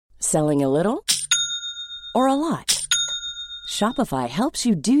Selling a little or a lot? Shopify helps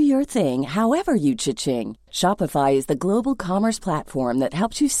you do your thing however you cha-ching. Shopify is the global commerce platform that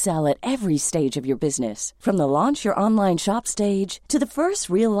helps you sell at every stage of your business. From the launch your online shop stage to the first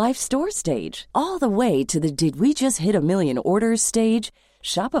real-life store stage, all the way to the did we just hit a million orders stage.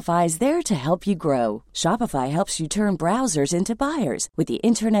 Shopify is there to help you grow. Shopify helps you turn browsers into buyers with the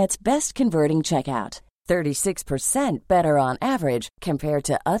internet's best converting checkout. 36% better on average compared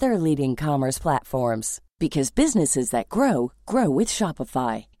to other leading commerce platforms. Because businesses that grow, grow with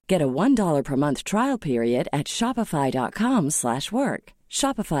Shopify. Get a $1 per month trial period at shopify.com/work.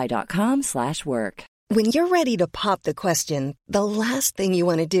 Shopify.com/work. When you're ready to pop the question, the last thing you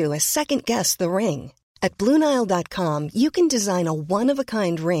want to do is second-guess the ring. At BlueNile.com, you can design a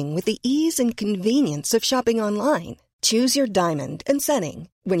one-of-a-kind ring with the ease and convenience of shopping online. Choose your diamond and setting.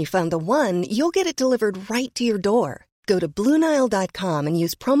 When you find the one, you'll get it delivered right to your door. Go to BlueNile.com and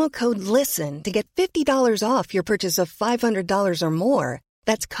use promo code LISTEN to get $50 off your purchase of $500 or more.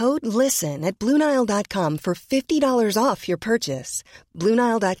 That's code LISTEN at BlueNile.com for $50 off your purchase.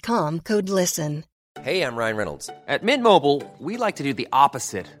 BlueNile.com, code LISTEN. Hey, I'm Ryan Reynolds. At Mint Mobile, we like to do the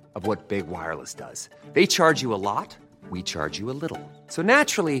opposite of what Big Wireless does. They charge you a lot, we charge you a little. So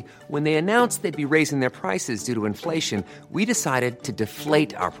naturally, when they announced they'd be raising their prices due to inflation, we decided to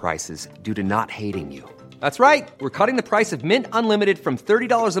deflate our prices due to not hating you. That's right. We're cutting the price of Mint Unlimited from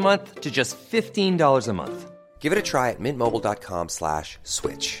 $30 a month to just $15 a month. Give it a try at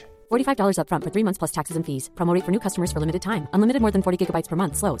mintmobile.com/switch. $45 up front for 3 months plus taxes and fees. Promo rate for new customers for limited time. Unlimited more than 40 gigabytes per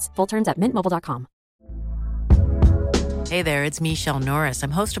month. Slows full terms at mintmobile.com. Hey there, it's Michelle Norris.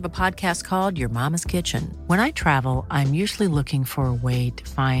 I'm host of a podcast called Your Mama's Kitchen. When I travel, I'm usually looking for a way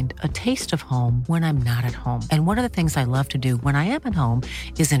to find a taste of home when I'm not at home. And one of the things I love to do when I am at home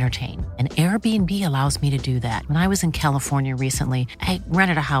is entertain. And Airbnb allows me to do that. When I was in California recently, I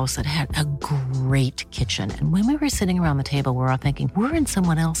rented a house that had a great kitchen. And when we were sitting around the table, we're all thinking, we're in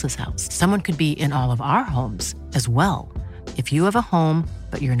someone else's house. Someone could be in all of our homes as well. If you have a home,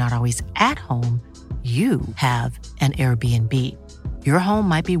 but you're not always at home, you have an Airbnb. Your home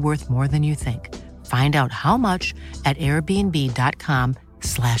might be worth more than you think. Find out how much at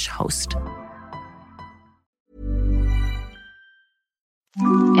airbnb.com/host.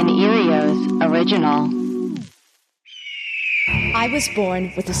 An Erios original. I was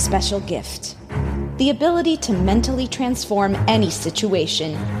born with a special gift. The ability to mentally transform any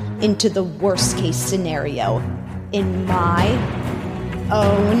situation into the worst-case scenario in my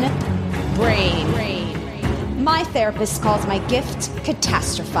own brain. My therapist calls my gift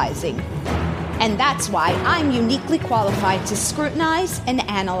catastrophizing. And that's why I'm uniquely qualified to scrutinize and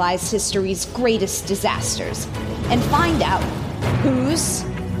analyze history's greatest disasters and find out who's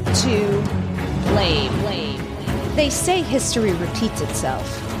to blame. They say history repeats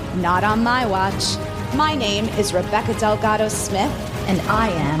itself. Not on my watch. My name is Rebecca Delgado Smith, and I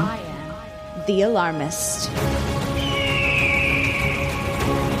am the Alarmist.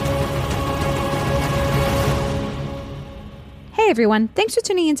 Hey everyone, thanks for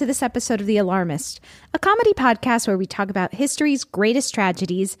tuning into this episode of The Alarmist, a comedy podcast where we talk about history's greatest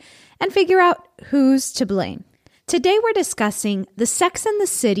tragedies and figure out who's to blame. Today we're discussing the Sex and the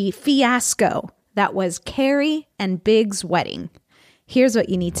City fiasco that was Carrie and Big's wedding. Here's what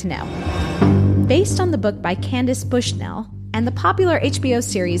you need to know. Based on the book by Candace Bushnell and the popular HBO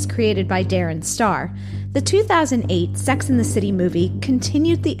series created by Darren Star, the 2008 Sex and the City movie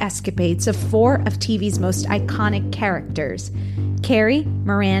continued the escapades of 4 of TV's most iconic characters, Carrie,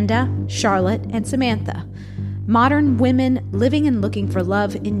 Miranda, Charlotte, and Samantha, modern women living and looking for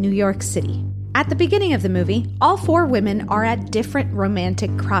love in New York City. At the beginning of the movie, all 4 women are at different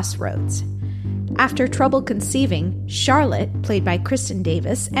romantic crossroads. After trouble conceiving, Charlotte, played by Kristen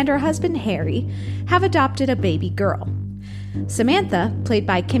Davis, and her husband Harry have adopted a baby girl. Samantha, played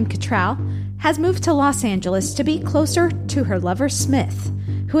by Kim Cattrall, has moved to Los Angeles to be closer to her lover Smith,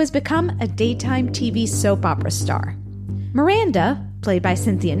 who has become a daytime TV soap opera star. Miranda, played by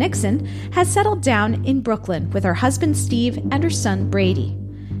Cynthia Nixon, has settled down in Brooklyn with her husband Steve and her son Brady.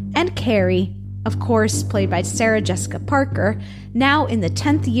 And Carrie, of course, played by Sarah Jessica Parker, now in the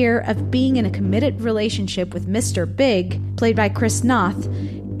 10th year of being in a committed relationship with Mr. Big, played by Chris Noth,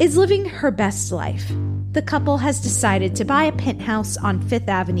 is living her best life. The couple has decided to buy a penthouse on 5th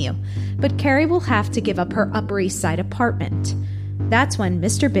Avenue, but Carrie will have to give up her Upper East Side apartment. That's when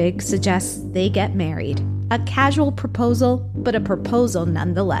Mr. Big suggests they get married. A casual proposal, but a proposal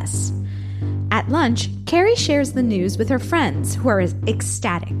nonetheless. At lunch, Carrie shares the news with her friends, who are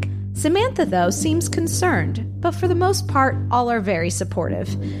ecstatic. Samantha, though, seems concerned, but for the most part, all are very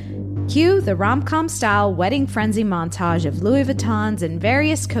supportive. Cue the rom-com style wedding frenzy montage of Louis Vuittons and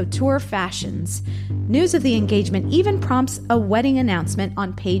various couture fashions. News of the engagement even prompts a wedding announcement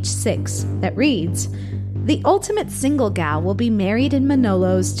on page 6 that reads, "The ultimate single gal will be married in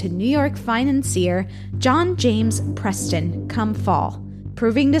Manolos to New York financier John James Preston come fall,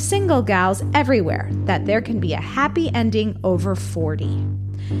 proving to single gals everywhere that there can be a happy ending over 40.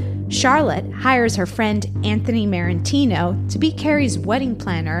 Charlotte hires her friend Anthony Marantino to be Carrie's wedding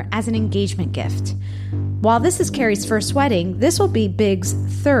planner as an engagement gift. While this is Carrie's first wedding, this will be Big's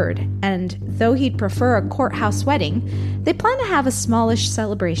third, and though he'd prefer a courthouse wedding, they plan to have a smallish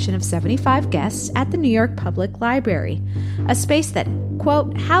celebration of 75 guests at the New York Public Library, a space that,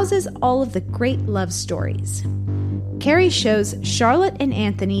 quote, houses all of the great love stories. Carrie shows Charlotte and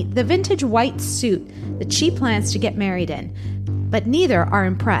Anthony the vintage white suit that she plans to get married in, but neither are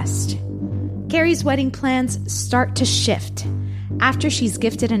impressed. Carrie's wedding plans start to shift after she's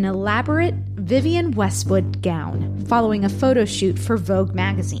gifted an elaborate Vivienne Westwood gown following a photo shoot for Vogue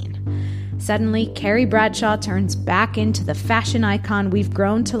magazine. Suddenly, Carrie Bradshaw turns back into the fashion icon we've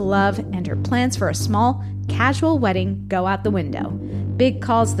grown to love, and her plans for a small, casual wedding go out the window. Big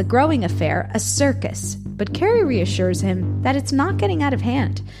calls the growing affair a circus, but Carrie reassures him that it's not getting out of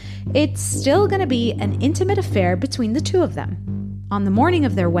hand. It's still going to be an intimate affair between the two of them. On the morning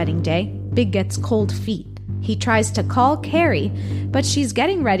of their wedding day, Big gets cold feet. He tries to call Carrie, but she's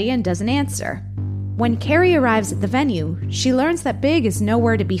getting ready and doesn't answer. When Carrie arrives at the venue, she learns that Big is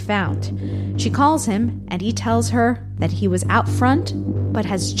nowhere to be found. She calls him, and he tells her that he was out front, but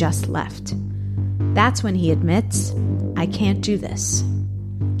has just left. That's when he admits, "I can't do this."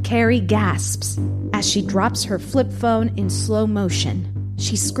 Carrie gasps as she drops her flip phone in slow motion.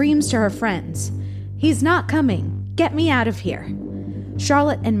 She screams to her friends, "He's not coming. Get me out of here."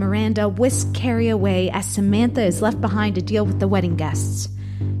 Charlotte and Miranda whisk Carrie away as Samantha is left behind to deal with the wedding guests.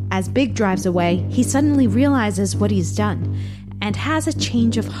 As Big drives away, he suddenly realizes what he's done and has a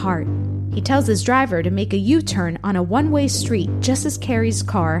change of heart. He tells his driver to make a U-turn on a one-way street just as Carrie's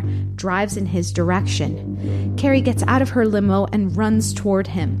car drives in his direction. Carrie gets out of her limo and runs toward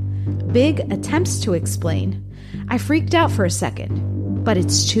him. Big attempts to explain, "I freaked out for a second, but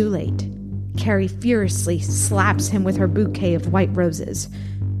it's too late." Carrie furiously slaps him with her bouquet of white roses.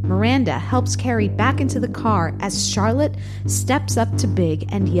 Miranda helps Carrie back into the car as Charlotte steps up to Big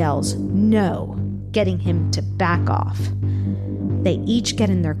and yells, "No," getting him to back off. They each get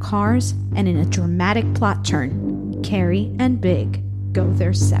in their cars, and in a dramatic plot turn, Carrie and Big go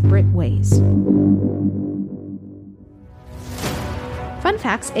their separate ways. Fun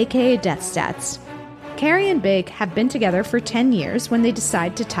facts, aka death stats. Carrie and Big have been together for 10 years when they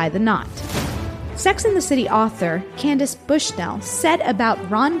decide to tie the knot. Sex and the City author Candace Bushnell said about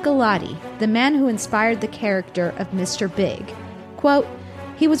Ron Galati, the man who inspired the character of Mr. Big, quote,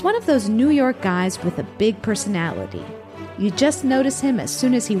 "He was one of those New York guys with a big personality. You just notice him as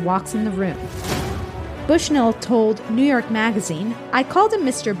soon as he walks in the room." Bushnell told New York Magazine, "I called him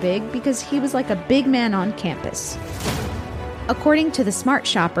Mr. Big because he was like a big man on campus." According to the Smart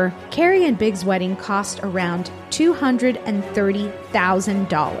Shopper, Carrie and Big's wedding cost around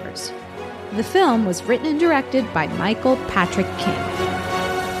 $230,000. The film was written and directed by Michael Patrick King.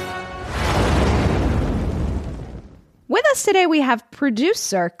 With us today, we have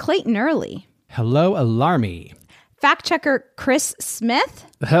producer Clayton Early. Hello, Alarmy. Fact checker Chris Smith.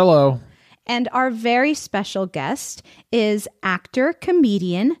 Hello. And our very special guest is actor,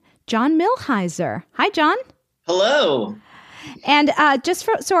 comedian John Milheiser. Hi, John. Hello. And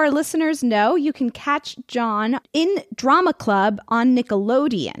so our listeners know, you can catch John in Drama Club on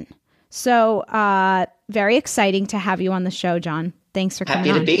Nickelodeon. So very exciting to have you on the show, John. Thanks for coming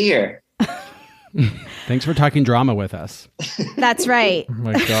on. Happy to be here. Thanks for talking drama with us. That's right. Oh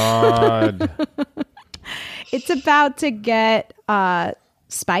my God. It's about to get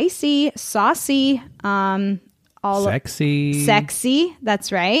spicy, saucy, sexy.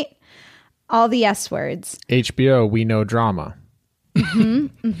 That's right. All the S words. HBO, we know drama.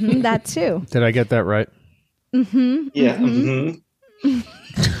 That too. Did I get that right? Yeah.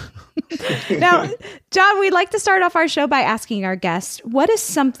 Now, John, we'd like to start off our show by asking our guests, what is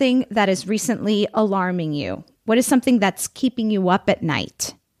something that is recently alarming you? What is something that's keeping you up at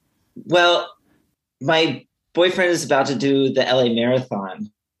night? Well, my boyfriend is about to do the LA Marathon.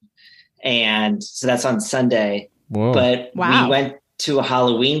 And so that's on Sunday. Whoa. But Wow. we went to a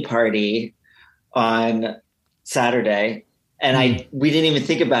Halloween party on Saturday. And we didn't even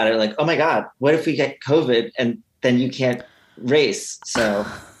think about it. Like, oh my God, what if we get COVID and then you can't race? So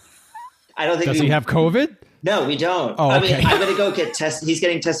I don't think Does he have COVID? No, we don't. Oh, okay. I mean, I'm going to go get tested. He's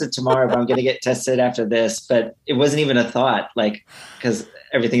getting tested tomorrow, but I'm going to get tested after this. But it wasn't even a thought, like, because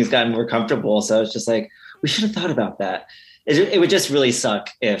everything's gotten more comfortable. So it's just like, we should have thought about that. It would just really suck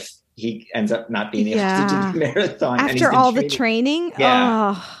if he ends up not being able to do the marathon. After all the training?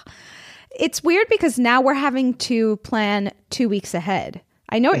 Yeah. Oh. It's weird because now we're having to plan 2 weeks ahead.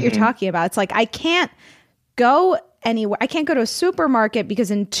 I know what you're talking about. It's like, I can't go anywhere. I can't go to a supermarket because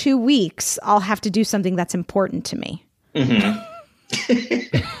in 2 weeks I'll have to do something that's important to me.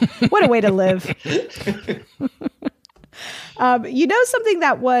 What a way to live. Something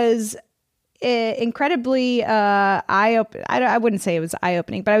that was incredibly eye-opening. I wouldn't say it was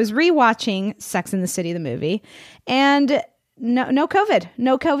eye-opening, but I was rewatching Sex and the City, the movie, and no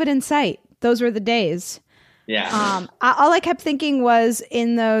COVID in sight. Those were the days. Yeah. All I kept thinking was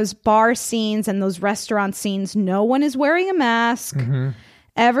in those bar scenes and those restaurant scenes, no one is wearing a mask.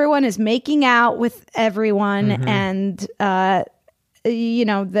 Everyone is making out with everyone. And,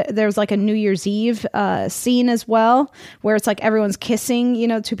 there's like a New Year's Eve scene as well, where it's like everyone's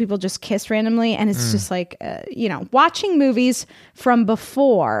kissing, two people just kiss randomly. And it's just like, watching movies from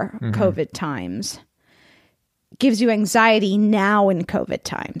before COVID times gives you anxiety now in COVID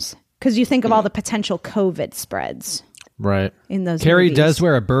times. Because you think of all the potential COVID spreads. Right. In those Carrie movies. does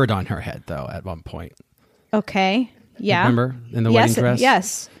wear a bird on her head, though, at one point. Okay. Yeah. Remember? In the wedding dress?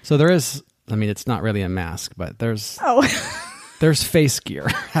 Yes. So there is, I mean, it's not really a mask, but there's there's face gear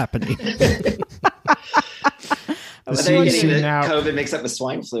happening. They're getting the COVID mixed up with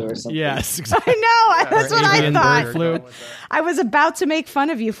swine flu or something. Yes, exactly. I know. That's what I thought. Bird flu. I was about to make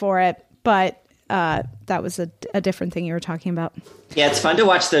fun of you for it, but that was a different thing you were talking about. Yeah, it's fun to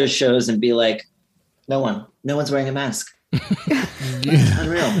watch those shows and be like, no one's wearing a mask. It's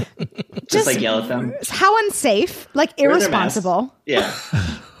unreal. Just like yell at them. How unsafe, like irresponsible. Yeah.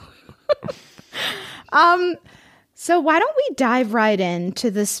 So why don't we dive right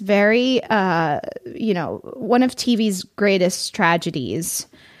into this very, one of TV's greatest tragedies.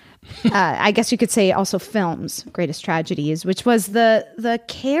 I guess you could say also film's greatest tragedies, which was the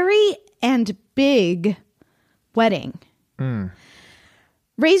Carrie and Big wedding.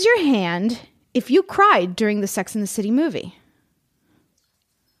 Raise your hand if you cried during the Sex and the City movie.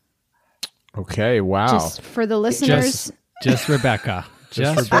 Okay, wow. Just for the listeners. Just Rebecca.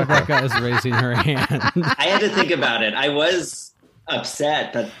 Just Rebecca is raising her hand. I had to think about it. I was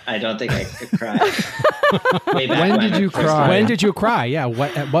upset, but I don't think I could cry. Way back When did you cry? When did you cry? Yeah.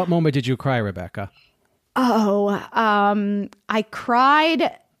 At what moment did you cry, Rebecca? I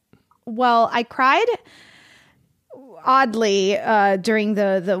cried. Well, I cried oddly during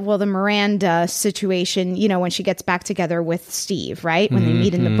the Miranda situation, when she gets back together with Steve, right? When they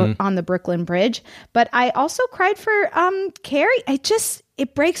meet on the Brooklyn Bridge. But I also cried for Carrie.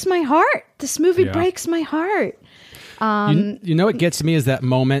 It breaks my heart. This movie breaks my heart. What gets me is that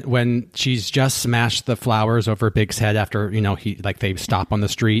moment when she's just smashed the flowers over Big's head after, they stop on the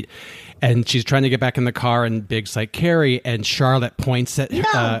street and she's trying to get back in the car and Big's like, Carrie, and Charlotte points at him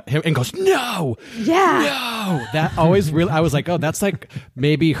and goes, no, no. That always really, I was like, oh, that's like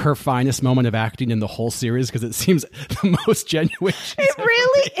maybe her finest moment of acting in the whole series because it seems the most genuine. It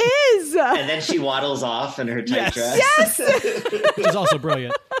really is. And then she waddles off in her tight dress. Yes. Which is also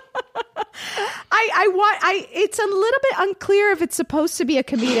brilliant. It's a little bit unclear if it's supposed to be a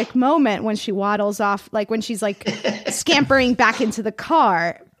comedic moment when she waddles off, like when she's like scampering back into the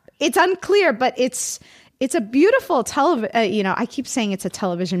car. It's unclear, but it's a beautiful I keep saying it's a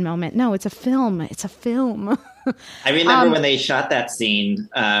television moment. No, it's a film. It's a film. I remember when they shot that scene,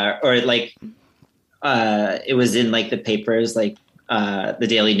 it was in like the papers, like the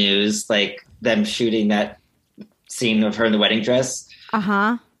Daily News, like them shooting that scene of her in the wedding dress.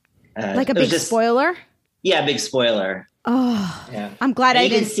 Like a big spoiler? Yeah, big spoiler. Oh, yeah. I'm glad I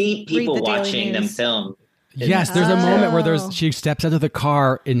didn't can see people read the Daily watching them News. film. Yes, there's a moment where she steps out of the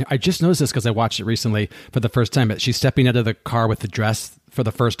car, and I just noticed this because I watched it recently for the first time, but she's stepping out of the car with the dress for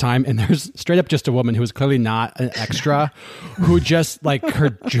the first time, and there's straight up just a woman who is clearly not an extra, who just like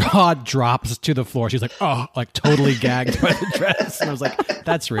her jaw drops to the floor. She's like, oh, like totally gagged by the dress. And I was like,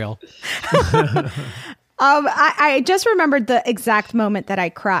 that's real. I just remembered the exact moment that I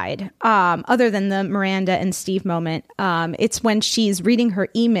cried, other than the Miranda and Steve moment. It's when she's reading her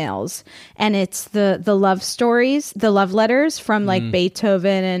emails and it's the love stories, the love letters from like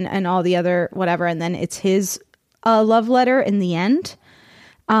Beethoven and all the other whatever. And then it's his love letter in the end.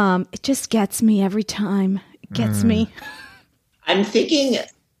 It just gets me every time. It gets me. I'm thinking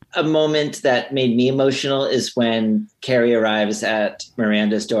a moment that made me emotional is when Carrie arrives at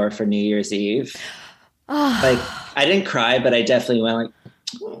Miranda's door for New Year's Eve. Like, I didn't cry, but I definitely went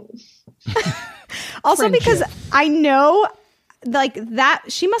like, Also because I know like that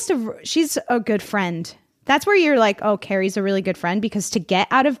she's a good friend. That's where you're like, oh, Carrie's a really good friend, because to get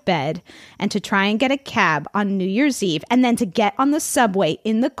out of bed and to try and get a cab on New Year's Eve and then to get on the subway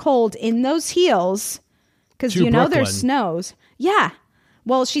in the cold in those heels, because you know there's snows. Yeah.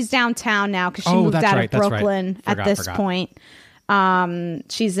 Well, she's downtown now because she moved out of Brooklyn at this point.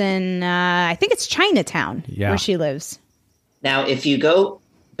 She's in, I think it's Chinatown where she lives. Now, if you go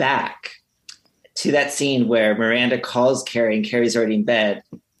back to that scene where Miranda calls Carrie and Carrie's already in bed,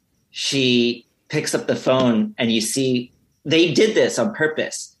 she picks up the phone and you see they did this on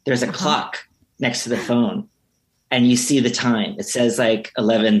purpose. There's a clock next to the phone and you see the time. It says like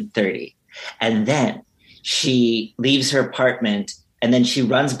 11:30. And then she leaves her apartment and then she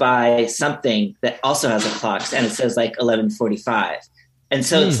runs by something that also has a clock and it says like 11:45. And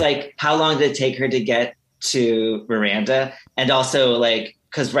so it's like, how long did it take her to get to Miranda? And also like,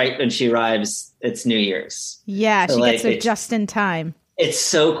 because right when she arrives, it's New Year's. Yeah, so she gets there just in time. It's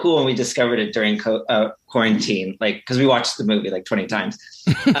so cool when we discovered it during quarantine, like, because we watched the movie like 20 times,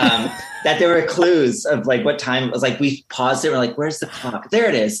 that there were clues of like what time it was. Like we paused it, and we're like, where's the clock? There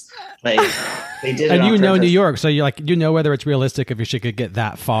it is. Like they did it and on know purpose. New York, so you're like, you know whether it's realistic if she could get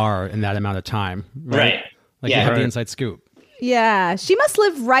that far in that amount of time. Right. Like you have the inside scoop. Yeah. She must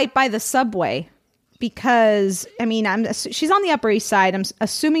live right by the subway because, I mean, she's on the Upper East Side. I'm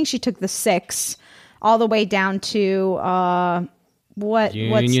assuming she took the 6 all the way down to... What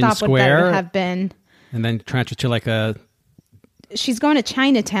stop Square, would that have been? And then transfer to like a... She's going to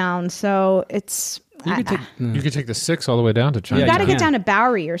Chinatown, so it's... You could take the 6 all the way down to Chinatown. You got to get down to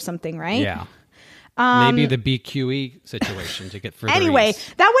Bowery or something, right? Yeah. Maybe the BQE situation to get further Anyway,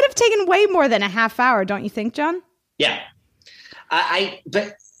 east. that would have taken way more than a half hour, don't you think, John? Yeah.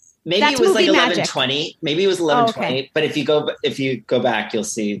 But maybe it was like 11:20. Maybe it was 11:20. But if you go back, you'll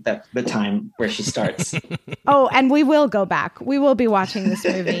see that the time where she starts. Oh, and we will go back. We will be watching this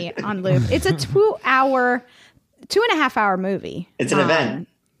movie on loop. It's a 2.5 hour movie. It's an event.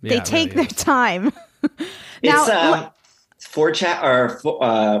 They take their time. Now, it's 4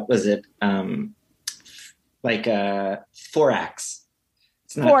 was it 4 acts?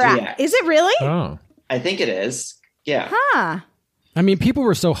 It's not 3 acts. Is it really? Oh, I think it is. Yeah. Huh. I mean, people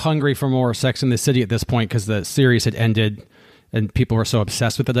were so hungry for more Sex in the City at this point because the series had ended and people were so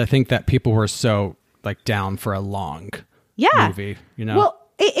obsessed with it. I think that people were so like down for a long movie, you know? Well,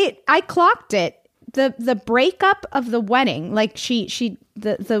 I clocked it. The breakup of the wedding, like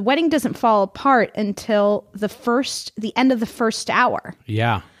the wedding doesn't fall apart until the end of the first hour.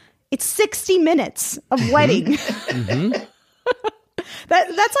 Yeah. It's 60 minutes of wedding. Mm-hmm.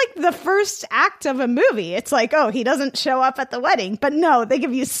 That's like the first act of a movie. It's like, oh, he doesn't show up at the wedding. But no, they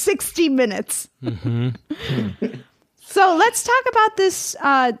give you 60 minutes. Mm-hmm. So let's talk about this,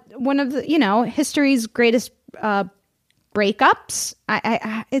 one of the, history's greatest breakups.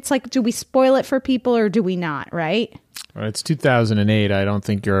 It's like, do we spoil it for people or do we not, right? Well, it's 2008. I don't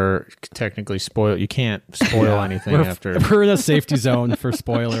think you're technically spoiled. You can't spoil anything after. We're in a safety zone for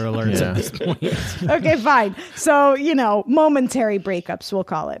spoiler alerts at this point. Okay, fine. So, momentary breakups, we'll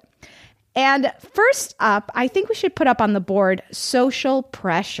call it. And first up, I think we should put up on the board social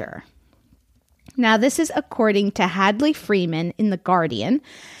pressure. Now, this is according to Hadley Freeman in The Guardian.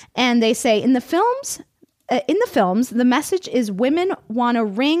 And they say, in the films, the message is women want a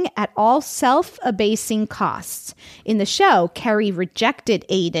ring at all self-abasing costs. In the show, Carrie rejected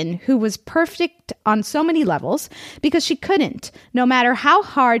Aiden, who was perfect on so many levels, because she couldn't, no matter how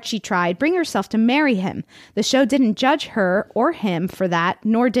hard she tried, bring herself to marry him. The show didn't judge her or him for that,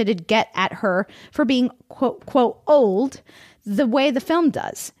 nor did it get at her for being, quote, quote, old, the way the film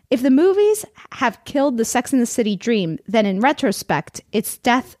does. If the movies have killed the Sex and the City dream, then in retrospect, its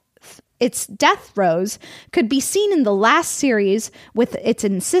death throes could be seen in the last series with its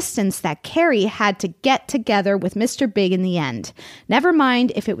insistence that Carrie had to get together with Mr. Big in the end. Never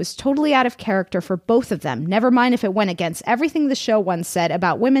mind if it was totally out of character for both of them. Never mind if it went against everything the show once said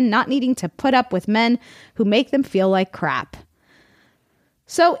about women not needing to put up with men who make them feel like crap.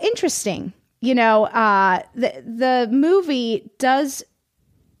 So interesting. The movie does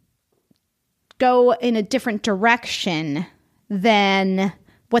go in a different direction than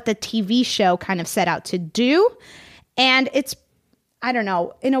what the TV show kind of set out to do. And it's, I don't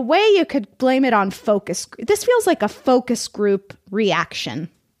know, in a way you could blame it on focus. This feels like a focus group reaction.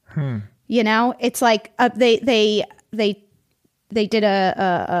 It's like they did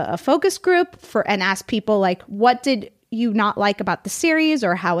a focus group and asked people like, what did you not like about the series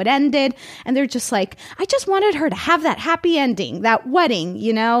or how it ended? And they're just like, I just wanted her to have that happy ending, that wedding,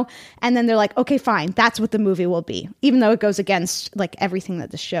 you know? And then they're like, okay, fine, that's what the movie will be, even though it goes against like everything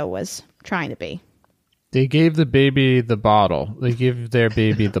that the show was trying to be. They gave the baby the bottle. They give their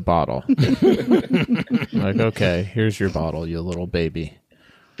baby the bottle. Like, okay, here's your bottle, you little baby.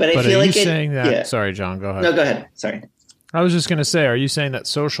 But I feel are like you saying that? Sorry, John, go ahead. No, go ahead. Sorry. I was just going to say, are you saying that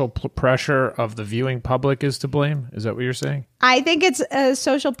social pressure of the viewing public is to blame? Is that what you're saying? I think it's a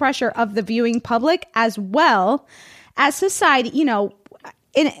social pressure of the viewing public as well as society. You know,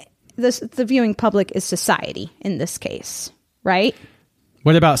 in this, the viewing public is society in this case, right?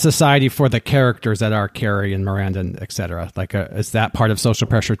 What about society for the characters that are Carrie and Miranda, and et cetera? Like, is that part of social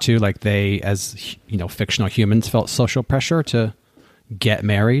pressure too? Like they, as you know, fictional humans felt social pressure to get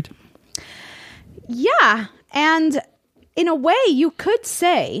married? Yeah. And in a way, you could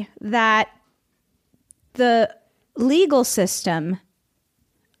say that the legal system,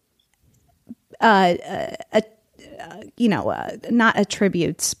 not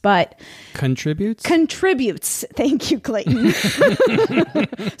attributes, but contributes. Thank you, Clayton.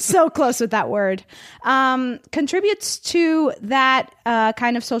 So close with that word. Contributes to that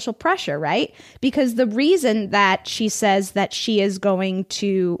kind of social pressure, right? Because the reason that she says that she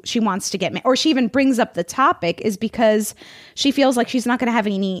wants to get married, or she even brings up the topic, is because she feels like she's not going to have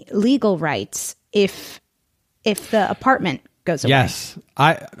any legal rights if the apartment goes away. Yes.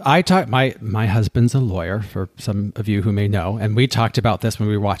 I talked, my husband's a lawyer, for some of you who may know, and we talked about this when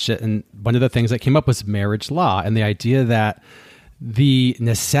we watched it, and one of the things that came up was marriage law and the idea that the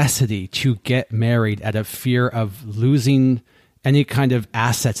necessity to get married out of fear of losing any kind of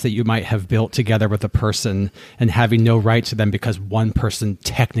assets that you might have built together with a person and having no right to them because one person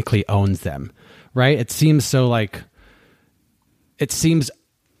technically owns them, right? It seems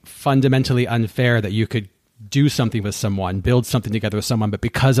fundamentally unfair that you could do something with someone, build something together with someone, but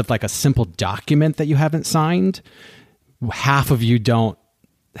because of like a simple document that you haven't signed, half of you don't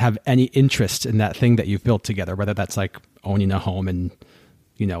have any interest in that thing that you've built together, whether that's like owning a home and,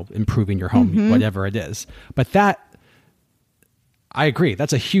 you know, improving your home, whatever it is. But that, I agree,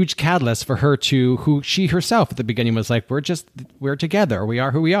 that's a huge catalyst for her to, who she herself at the beginning was like, we're together, we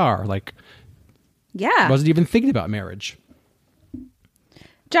are who we are. Like, yeah, wasn't even thinking about marriage.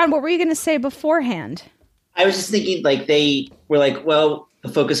 John, what were you going to say beforehand? I was just thinking, like, they were like, well, the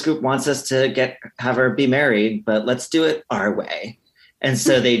focus group wants us to have her be married, but let's do it our way. And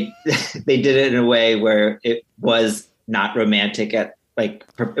so they did it in a way where it was not romantic it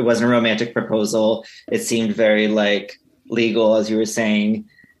wasn't a romantic proposal. It seemed very like legal, as you were saying.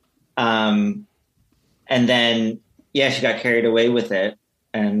 And then, she got carried away with it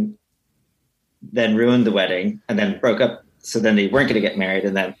and then ruined the wedding and then broke up. So then they weren't going to get married.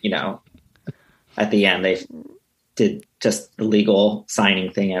 And then, at the end, they did just the legal signing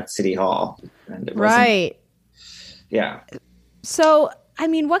thing at City Hall. And it right. Yeah. So, I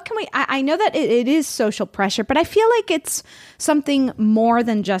mean, what can I know that it is social pressure, but I feel like it's something more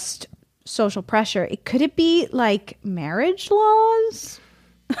than just social pressure. Could it be like marriage laws?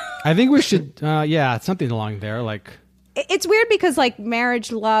 I think we should, something along there. Like, it's weird because like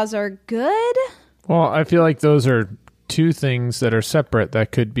marriage laws are good. Well, I feel like those are two things that are separate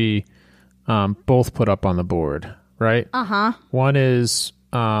that could be both put up on the board, right? Uh-huh. One is,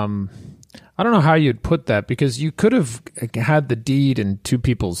 I don't know how you'd put that, because you could have had the deed in two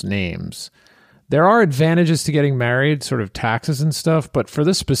people's names. There are advantages to getting married, sort of taxes and stuff, but for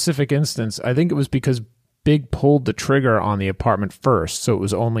this specific instance, I think it was because Big pulled the trigger on the apartment first, so it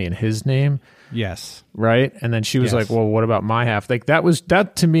was only in his name. Yes. Right? And then she was like, well, what about my half? Like,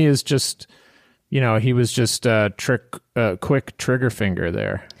 that to me is just... he was just quick trigger finger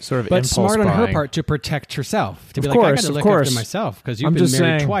there, sort of. But impulse smart on buying. her part to protect herself, to be of like, course, I got to look after myself because you've been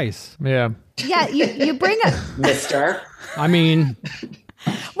married twice. Yeah. Yeah, you bring up Mister. I mean,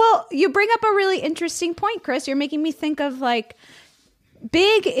 well, you bring up a really interesting point, Chris. You're making me think of like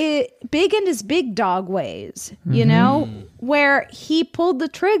Big in his big dog ways, where he pulled the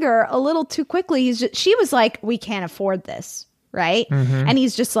trigger a little too quickly. She was like, "We can't afford this," right? And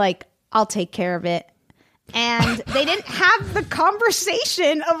he's just like, I'll take care of it. And they didn't have the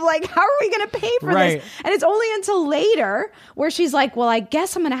conversation of like, how are we going to pay for this? And it's only until later where she's like, well, I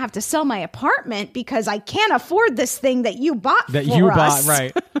guess I'm going to have to sell my apartment because I can't afford this thing that you bought for us.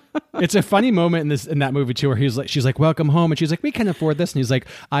 Right. It's a funny moment in that movie too, where she's like, welcome home. And she's like, we can't afford this. And he's like,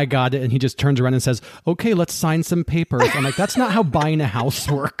 I got it. And he just turns around and says, okay, let's sign some papers. I'm like, that's not how buying a house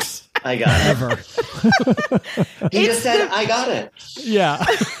works. I got it. Ever. He just said, I got it. Yeah.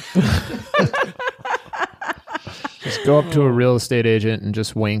 Just go up to a real estate agent and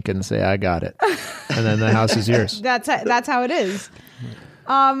just wink and say, I got it. And then the house is yours. That's how it is.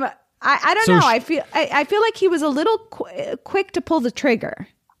 I don't know. I feel like he was a little quick to pull the trigger.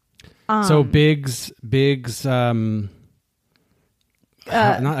 So Biggs, not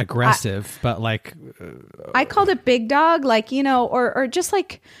aggressive, but like I called it big dog, like, you know, or just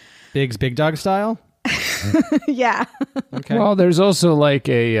like Biggs big dog style. Yeah. Okay. Well, there's also like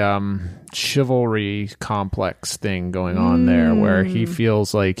a chivalry complex thing going on there, where he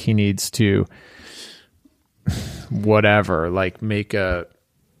feels like he needs to like make a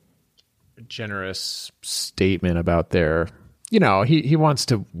generous statement about their, you know, he wants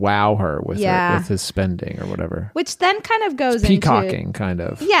to wow her with his spending or whatever. Which then kind of goes it's peacocking, kind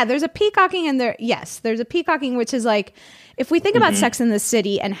of. Yeah, there's a peacocking in there. Yes, there's a peacocking, which is like, if we think about Sex in the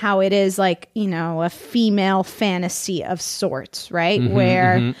City and how it is like, you know, a female fantasy of sorts, right?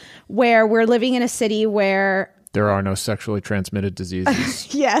 Where we're living in a city where there are no sexually transmitted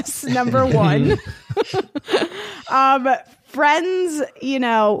diseases. Yes, number one. Friends, you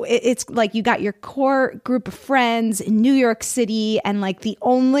know, it's like you got your core group of friends in New York City, and like the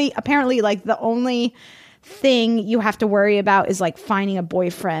only thing you have to worry about is like finding a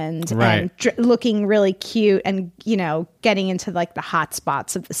boyfriend and looking really cute and, you know, getting into like the hot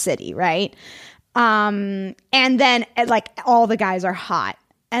spots of the city, right? And then like all the guys are hot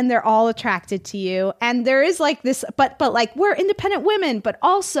and they're all attracted to you, and there is like this, but like we're independent women, but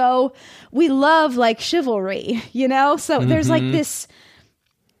also we love like chivalry, you know? So there's like this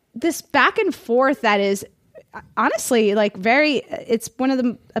back and forth that is honestly like it's one of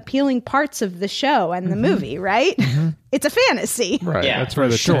the appealing parts of the show and the movie, right? It's a fantasy, right? Yeah, that's where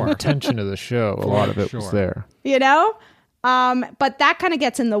the tension of the show, a lot of it was there, you know. But that kind of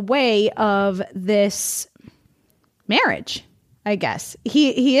gets in the way of this marriage, I guess.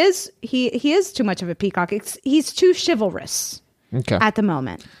 He is too much of a peacock. He's too chivalrous at the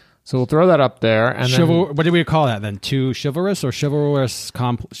moment. So we'll throw that up there. And what do we call that then? Too chivalrous or chivalrous?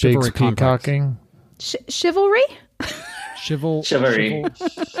 Chivalry peacocking. Chivalry. Chivalry.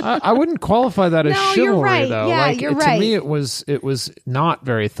 I wouldn't qualify that as chivalry, you're right. though. Yeah, like, you're right. To me, it was not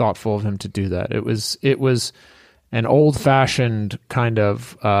very thoughtful of him to do that. It was an old-fashioned kind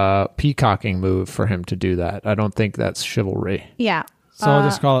of peacocking move for him to do that. I don't think that's chivalry. Yeah. So I'll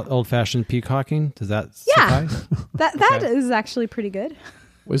just call it old-fashioned peacocking. Does that suffice? That is actually pretty good.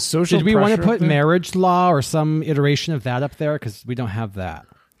 Was social Did we want to put there? marriage law or some iteration of that up there? Because we don't have that.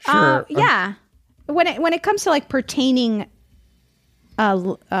 Sure. Yeah. When it comes to like pertaining, I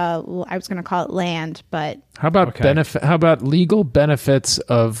was going to call it land, but how about benefit? How about legal benefits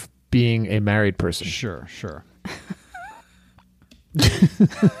of being a married person? Sure. The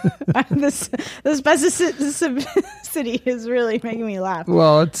specificity is really making me laugh.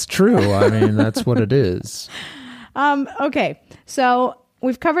 Well, it's true. I mean, that's what it is. Okay, so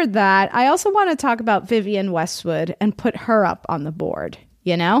we've covered that. I also want to talk about Vivienne Westwood and put her up on the board,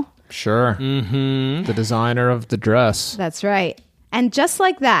 you know? Sure. The designer of the dress. That's right. And just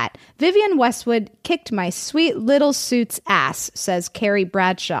like that, Vivienne Westwood kicked my sweet little suit's ass, says Carrie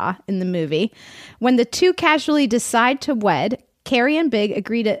Bradshaw in the movie. When the two casually decide to wed, Carrie and Big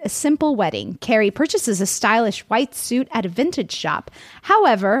agree to a simple wedding. Carrie purchases a stylish white suit at a vintage shop.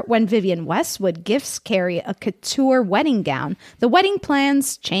 However, when Vivienne Westwood gifts Carrie a couture wedding gown, the wedding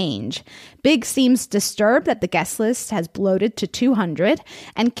plans change. Big seems disturbed that the guest list has bloated to 200,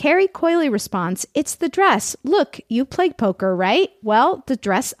 and Carrie coyly responds, "It's the dress. Look, you play poker, right? Well, the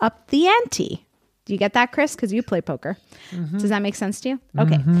dress upped the ante." Do you get that, Chris? Because you play poker. Does that make sense to you?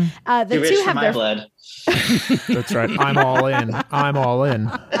 Okay. The You're two rich have for my their blood. That's right. I'm all in. I'm all in.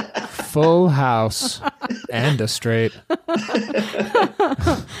 Full house and a straight.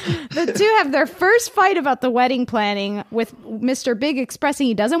 The two have their first fight about the wedding planning, with Mr. Big expressing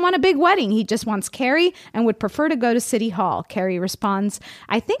he doesn't want a big wedding. He just wants Carrie and would prefer to go to City Hall. Carrie responds,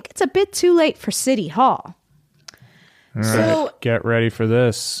 "I think it's a bit too late for City Hall." All right, get ready for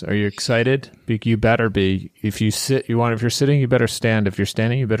this. Are you excited? You better be. If you're sitting, you better stand. If you're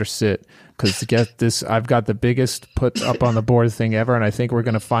standing, you better sit. Because get this, I've got the biggest put up on the board thing ever, and I think we're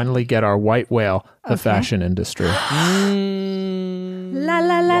going to finally get our white whale, the fashion industry. La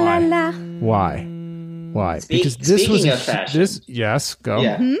la la la la. Why? Because this speaking was of fashion. Yes, go.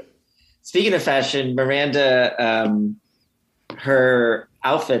 Yeah. Speaking of fashion, Miranda, her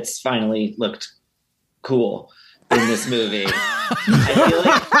outfits finally looked cool in this movie. I feel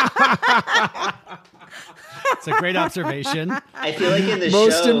like it's a great observation. I feel like in the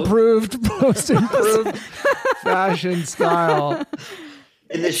most show, improved fashion style.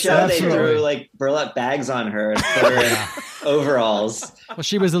 In the show, they threw like burlap bags on her and put her in overalls. Well,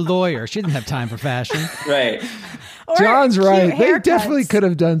 she was a lawyer. She didn't have time for fashion. Right. John's right. They definitely could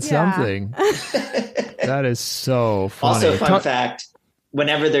have done something. That is so funny. Also, fun fact,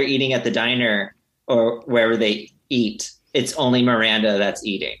 whenever they're eating at the diner or wherever they eat, it's only Miranda that's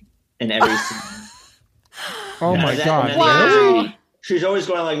eating in every scene. Oh my God. Wow. She's always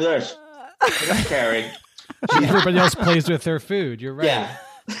going like this. Carrie. Everybody else plays with their food. You're right. Yeah.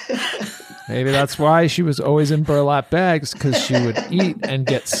 Maybe that's why she was always in burlap bags, because she would eat and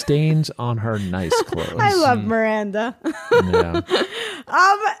get stains on her nice clothes. I love Miranda. Yeah.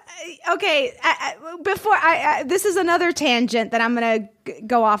 Okay. Before this is another tangent that I'm going to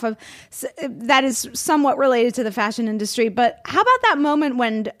go off of that is somewhat related to the fashion industry. But how about that moment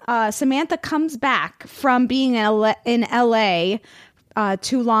when Samantha comes back from being in LA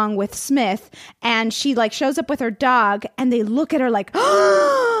too long with Smith, and she like shows up with her dog, and they look at her like,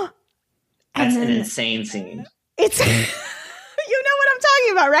 oh. That's an insane scene. It's, you know what I'm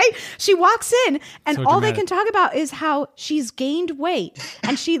talking about, right? She walks in and So all dramatic. they can talk about is how she's gained weight.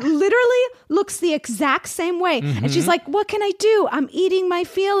 And she literally looks the exact same way. Mm-hmm. And she's like, what can I do? I'm eating my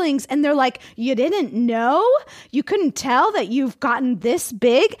feelings. And they're like, you didn't know? You couldn't tell that you've gotten this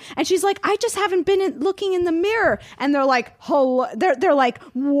big? And she's like, I just haven't been looking in the mirror. And they're like, they're like,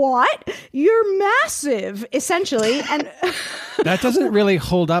 what? You're massive, essentially. And That doesn't really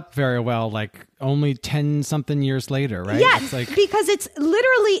hold up very well, like only 10 something years later, right? yeah, It's like, because it's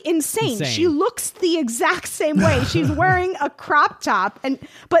literally insane. She looks the exact same way. She's wearing a crop top,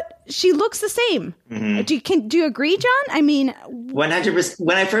 but she looks the same. Mm-hmm. Do you agree, John? I mean, 100%.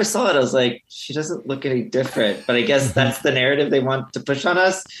 When I first saw it, I was like, she doesn't look any different. But I guess that's the narrative they want to push on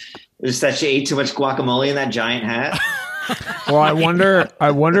us, is that she ate too much guacamole in that giant hat. Well, I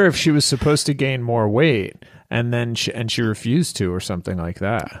wonder if she was supposed to gain more weight and then she refused to, or something like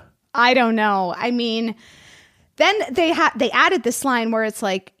that. I don't know. I mean, then they added this line where it's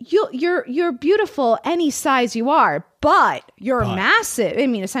like, you're beautiful any size you are, but you're massive. I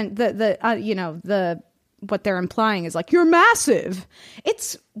mean, what they're implying is like, you're massive.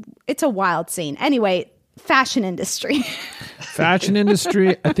 It's a wild scene. Anyway, fashion industry. Fashion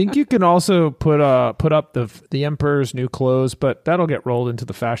industry. I think you can also put up the Emperor's New Clothes, but that'll get rolled into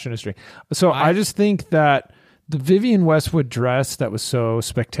the fashion industry. So I just think that the Vivienne Westwood dress that was so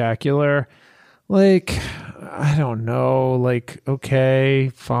spectacular, like, I don't know, like,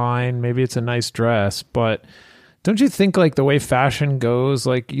 okay, fine, maybe it's a nice dress, but don't you think, like, the way fashion goes,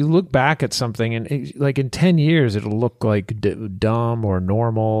 like, you look back at something and like in 10 years it'll look like dumb or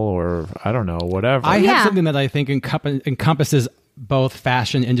normal or I don't know, whatever. I have something that I think encompasses both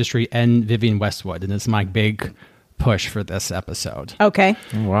fashion industry and Vivienne Westwood, and it's my big push for this episode. Okay.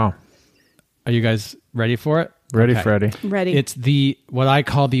 Oh, wow. Are you guys ready for it? Ready, Okay. Freddie. Ready. It's what I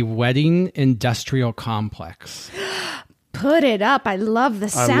call the wedding industrial complex. Put it up. I love the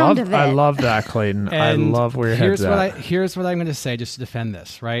sound of it. I love that, Clayton. I love where your head's at. Here's what I'm going to say just to defend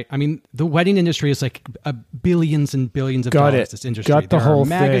this, right? I mean, the wedding industry is like billions and billions of dollars. This industry. Got the whole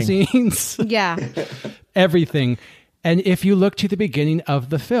magazines. Yeah. Everything. And if you look to the beginning of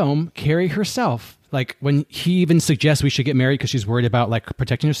the film, Carrie herself, like when he even suggests we should get married because she's worried about like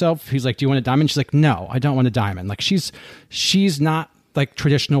protecting herself, he's like, do you want a diamond? She's like, no, I don't want a diamond. Like she's not like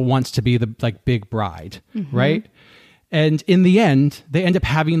traditional, wants to be the like big bride, right? And in the end, they end up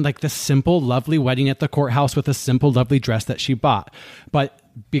having like this simple, lovely wedding at the courthouse with a simple, lovely dress that she bought. But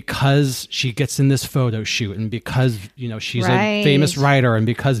because she gets in this photo shoot and because, you know, she's a famous writer and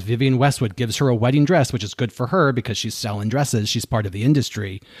because Vivienne Westwood gives her a wedding dress, which is good for her because she's selling dresses, she's part of the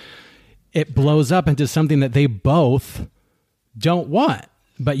industry, it blows up into something that they both don't want.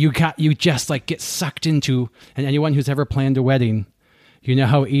 But you just like get sucked into, and anyone who's ever planned a wedding, you know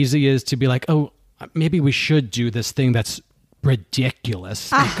how easy it is to be like, oh, maybe we should do this thing that's ridiculous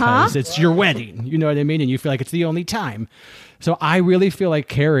because it's your wedding. You know what I mean? And you feel like it's the only time. So I really feel like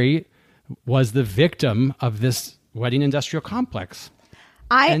Carrie was the victim of this wedding industrial complex.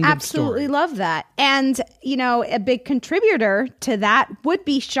 I absolutely love that. And, you know, a big contributor to that would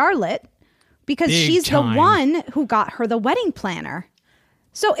be Charlotte because she's the one who got her the wedding planner.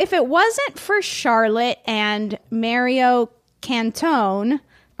 So if it wasn't for Charlotte and Mario Cantone,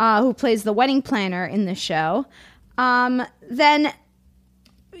 who plays the wedding planner in the show, then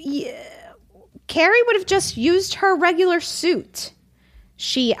Carrie would have just used her regular suit.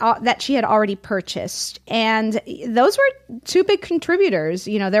 that she had already purchased. And those were two big contributors.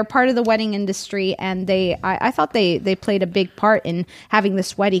 You know, they're part of the wedding industry, and I thought they played a big part in having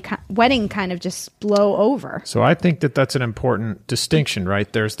this wedding kind of just blow over. So I think that that's an important distinction,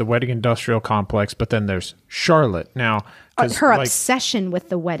 right? There's the wedding industrial complex, but then there's Charlotte. Now, her obsession with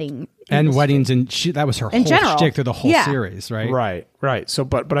the wedding and industry. weddings, and that was her whole shtick through the whole series, right? Right. So,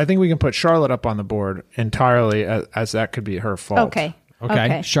 but I think we can put Charlotte up on the board entirely as that could be her fault.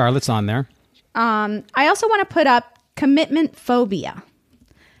 Okay. Charlotte's on there. I also want to put up commitment phobia.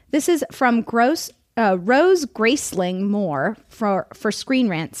 This is from Rose Graceling Moore for Screen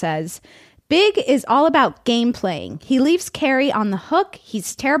Rant says, Big is all about game playing. He leaves Carrie on the hook.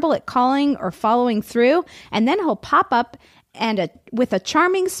 He's terrible at calling or following through, and then he'll pop up with a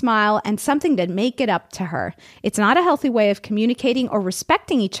charming smile and something to make it up to her. It's not a healthy way of communicating or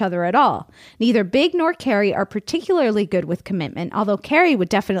respecting each other at all. Neither Big nor Carrie are particularly good with commitment, although Carrie would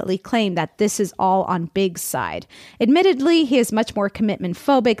definitely claim that this is all on Big's side. Admittedly, he is much more commitment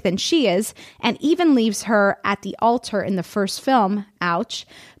phobic than she is, and even leaves her at the altar in the first film. Ouch.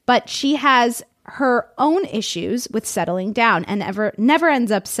 But she has her own issues with settling down and never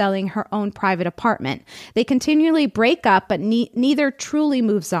ends up selling her own private apartment. They continually break up, but neither truly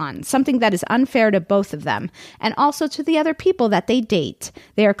moves on, something that is unfair to both of them and also to the other people that they date.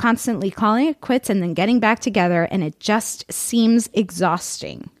 They are constantly calling it quits and then getting back together, and it just seems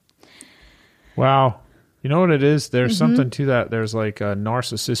exhausting. Wow. You know what it is? There's something to that. There's like a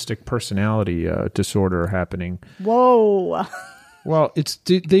narcissistic personality disorder happening. Whoa. Well,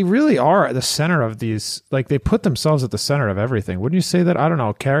 they really are at the center of these, like they put themselves at the center of everything. Wouldn't you say that? I don't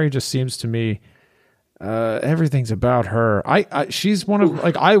know. Carrie just seems to me, everything's about her. She's one of,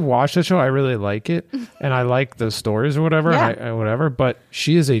 like, I watch the show. I really like it and I like the stories or whatever, whatever. But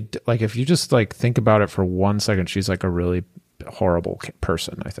she is like, if you just like think about it for 1 second, she's like a really horrible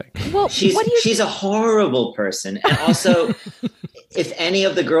person, I think. Well, she's a horrible person. And also, if any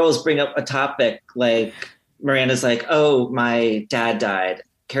of the girls bring up a topic like, Miranda's like, oh, my dad died.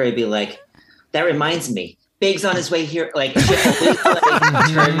 Carrie be like, that reminds me, Big's on his way here. Like, she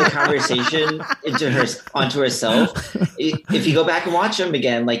always turn the conversation onto herself. If you go back and watch them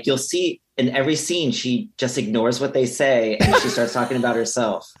again, like you'll see in every scene, she just ignores what they say and she starts talking about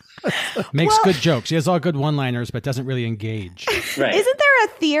herself. Makes good jokes. She has all good one-liners, but doesn't really engage. Right. Isn't there a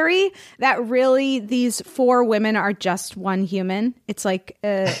theory that really these 4 women are just one human? It's like,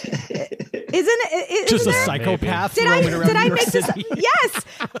 isn't just there? A psychopath? Did I make this? Yes,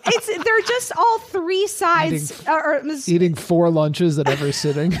 they're just all 3 sides eating 4 lunches at every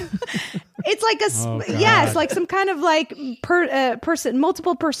sitting. It's like like some kind of like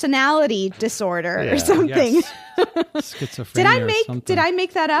multiple personality disorder or something. Yes. Schizophrenia. Did I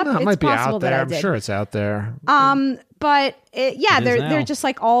make that up? No, it might be out there. I'm did. sure it's out there. But they're just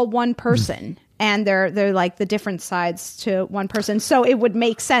like all one person. And they're like the different sides to one person. So it would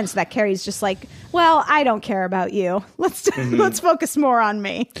make sense that Carrie's just like, well, I don't care about you. Let's focus more on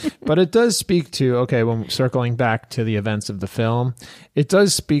me. But it does speak to, when circling back to the events of the film, it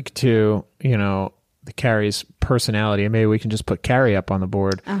does speak to, the Carrie's personality. And maybe we can just put Carrie up on the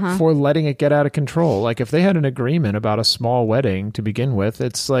board for letting it get out of control. Like if they had an agreement about a small wedding to begin with,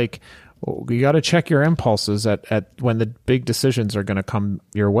 it's like, you got to check your impulses at when the big decisions are going to come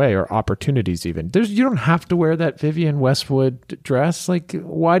your way, or opportunities even. You don't have to wear that Vivienne Westwood dress. Like,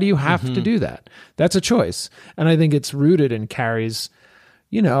 why do you have to do that? That's a choice. And I think it's rooted in Carrie's,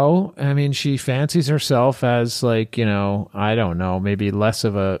 she fancies herself as like, I don't know, maybe less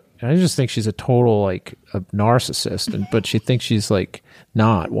of I just think she's a total like a narcissist, but she thinks she's like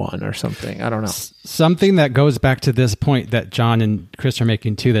not one or something. I don't know. Something that goes back to this point that John and Chris are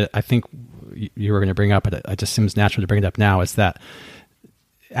making too, that I think you were going to bring up, but it just seems natural to bring it up now, is that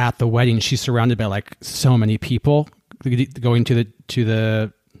at the wedding she's surrounded by like so many people going to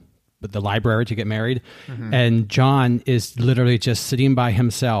the library to get married, and John is literally just sitting by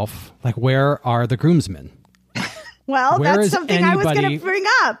himself. Like, where are the groomsmen? Well, that's something I was going to bring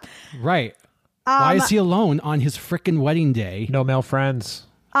up. Right. Why is he alone on his frickin' wedding day? No male friends.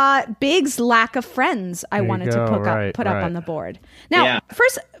 Big's lack of friends, I wanted to put up on the board. Now,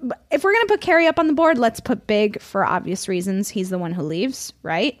 first, if we're going to put Carrie up on the board, let's put Big for obvious reasons. He's the one who leaves,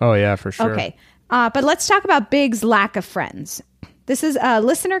 right? Oh, yeah, for sure. Okay. But let's talk about Big's lack of friends. This is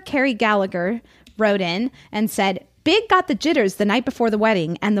listener Carrie Gallagher wrote in and said, Big got the jitters the night before the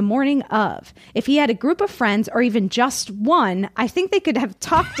wedding and the morning of. If he had a group of friends or even just one, I think they could have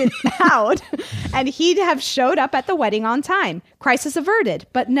talked it out and he'd have showed up at the wedding on time. Crisis averted.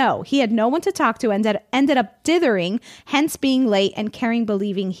 But no, he had no one to talk to and ended up dithering, hence being late and Carrie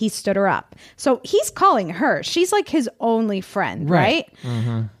believing he stood her up. So he's calling her. She's like his only friend, right?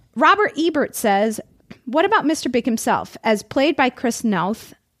 Mm-hmm. Robert Ebert says, what about Mr. Big himself, as played by Chris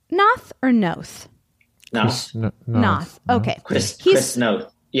Noth? Noth or Noth? Noth. Okay. Chris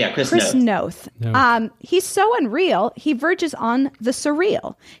Noth. Yeah, Chris Noth. He's so unreal, he verges on the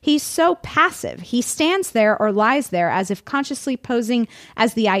surreal. He's so passive. He stands there or lies there as if consciously posing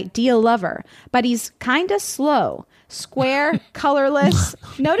as the ideal lover. But he's kind of slow, square, colorless.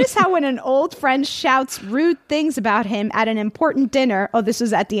 Notice how when an old friend shouts rude things about him at an important dinner, this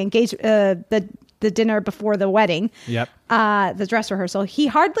was at the the dinner before the wedding, the dress rehearsal, he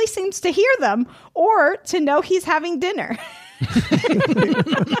hardly seems to hear them or to know he's having dinner.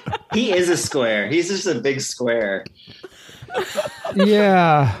 He is a square. He's just a big square.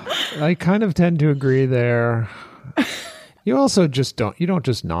 Yeah, I kind of tend to agree there. You also you don't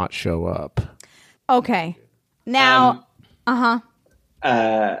just not show up. Okay. Now, I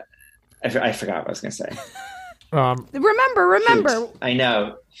forgot what I was going to say. Remember. Shoot. I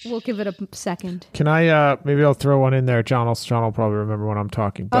know. We'll give it a second. Can I, maybe I'll throw one in there. John will probably remember when I'm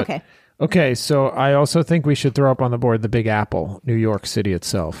talking. But, okay, so I also think we should throw up on the board the Big Apple, New York City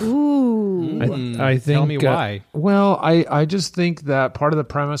itself. Ooh. I think. Tell me why. Well, I just think that part of the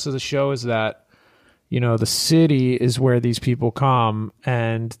premise of the show is that, the city is where these people come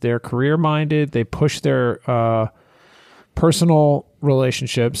and they're career-minded. They push their personal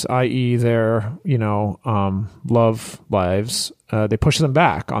relationships, i.e. their, love lives. They push them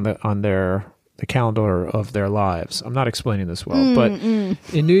back on the calendar of their lives. I'm not explaining this well, but in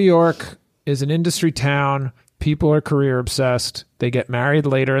New York is an industry town. People are career obsessed. They get married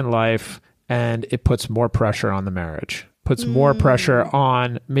later in life, and it puts more pressure on the marriage, puts more pressure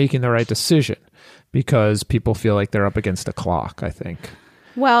on making the right decision because people feel like they're up against a clock, I think.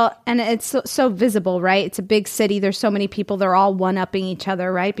 Well, and it's so visible, right? It's a big city. There's so many people. They're all one-upping each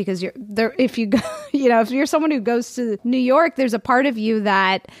other, right? Because you're there. If you go, if you're someone who goes to New York, there's a part of you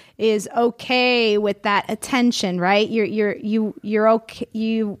that is okay with that attention, right? You're okay.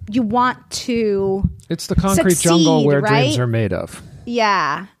 You want to. It's the concrete jungle where dreams are made of.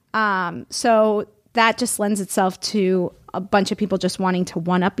 Yeah. So that just lends itself to a bunch of people just wanting to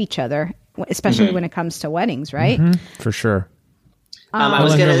one-up each other, especially when it comes to weddings, right? Mm-hmm. For sure. I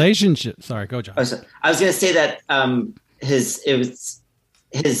was gonna relationship. Sorry, go, John. I was going to say that it was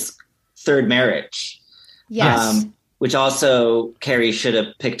his third marriage. Yes. Which also Carrie should have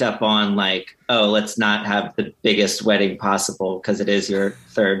picked up on, like, let's not have the biggest wedding possible because it is your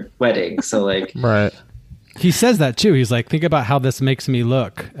third wedding. So, like, right. He says that too. He's like, think about how this makes me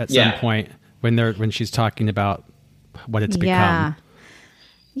look at some point when she's talking about what it's become.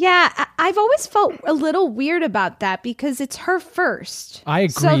 Yeah, I've always felt a little weird about that because it's her first. I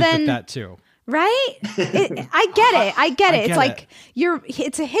agree with that too. Right? I get it. It's like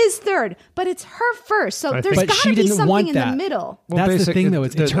it's his third, but it's her first. So there's got to be something in the middle. Well, that's the thing, though.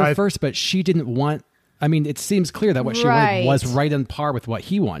 It's her first, but she didn't want. I mean, it seems clear that what she wanted was right on par with what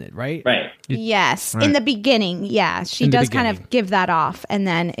he wanted, right? Right. Yes. Right. In the beginning, she does kind of give that off, and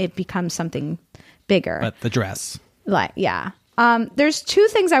then it becomes something bigger. But the dress. There's two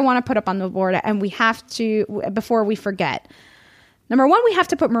things I want to put up on the board, and we have to, before we forget. Number one, we have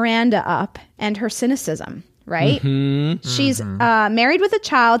to put Miranda up and her cynicism, right? She's married with a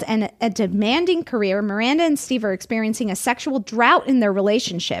child and a demanding career. Miranda and Steve are experiencing a sexual drought in their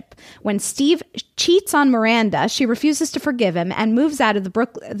relationship. When Steve cheats on Miranda, she refuses to forgive him and moves out of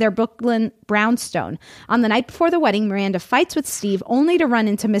their Brooklyn brownstone. On the night before the wedding, Miranda fights with Steve only to run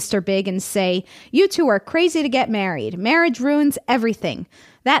into Mr. Big and say, "You two are crazy to get married. Marriage ruins everything."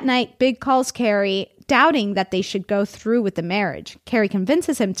 That night, Big calls Carrie, doubting that they should go through with the marriage. Carrie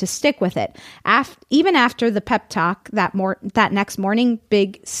convinces him to stick with it. Even after the pep talk that next morning,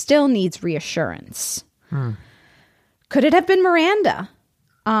 Big still needs reassurance. Could it have been Miranda?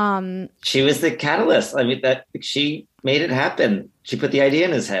 She was the catalyst. I mean, that she made it happen. She put the idea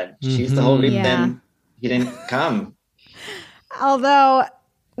in his head. She's the whole reason he didn't come. Although,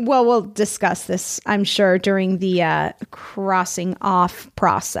 well, we'll discuss this, I'm sure, during the crossing off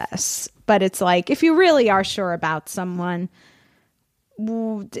process. But it's like, if you really are sure about someone,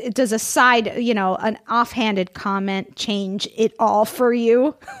 does a side, an offhanded comment change it all for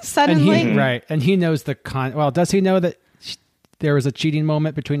you suddenly? And he knows well, does he know that there was a cheating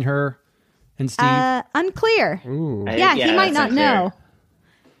moment between her and Steve? Unclear. He might not know.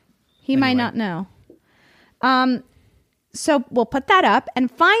 He might not know. So we'll put that up. And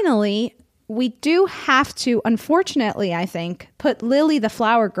finally, we do have to, unfortunately, I think, put Lily the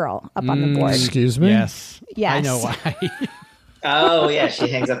flower girl up on the board. Excuse me? Yes. Yes. I know why. Oh, yeah. She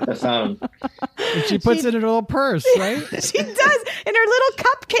hangs up the phone. And she puts it in her little purse, right? She does, in her little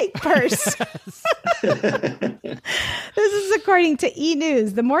cupcake purse. This is according to E!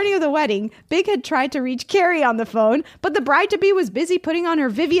 News. The morning of the wedding, Big had tried to reach Carrie on the phone, but the bride-to-be was busy putting on her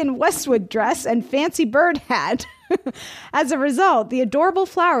Vivienne Westwood dress and fancy bird hat. As a result, the adorable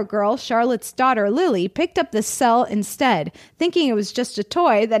flower girl, Charlotte's daughter Lily, picked up the cell instead, thinking it was just a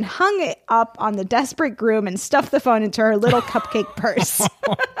toy, then hung it up on the desperate groom and stuffed the phone into her little cupcake purse.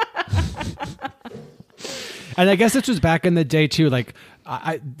 And I guess this was back in the day too. Like,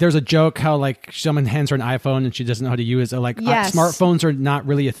 there's a joke how like someone hands her an iPhone and she doesn't know how to use it. Like, Yes. smartphones are not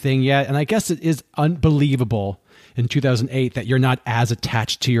really a thing yet. And I guess it is unbelievable in 2008 that you're not as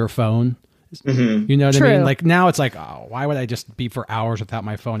attached to your phone. Mm-hmm. You know what True. I mean? Like now it's like, oh, why would I just be for hours without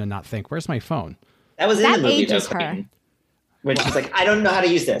my phone and not think, where's my phone? That was in That the movie, ages though, her. when she's like, I don't know how to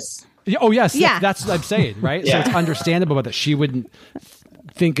use this. Oh, yes. Yeah. That's what I'm saying, right? Yeah. So it's understandable that she wouldn't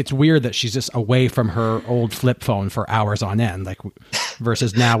think it's weird that she's just away from her old flip phone for hours on end, like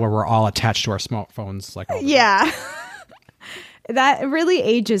versus now where we're all attached to our smartphones. Like, Yeah. That really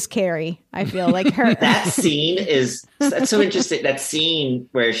ages Carrie. I feel like her. That scene is that's so interesting. That scene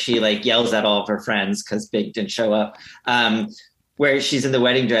where she like yells at all of her friends because Big didn't show up, where she's in the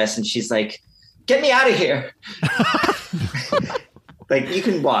wedding dress and she's like, "Get me out of here!" Like, you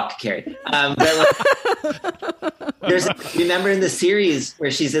can walk, Carrie. Remember in the series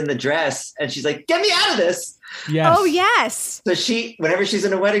where she's in the dress and she's like, "Get me out of this!" yes. Oh, yes. So whenever she's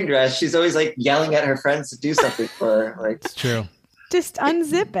in a wedding dress, she's always like yelling at her friends to do something for her. Like, It's true. Just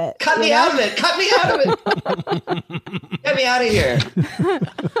unzip it. cut me out of it! Cut me out of it! Get me out of here!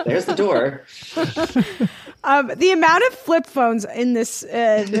 There's the door. The amount of flip phones in this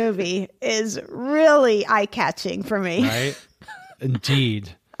movie is really eye-catching for me. Right? Indeed.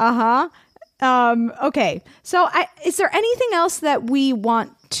 Okay. So is there anything else that we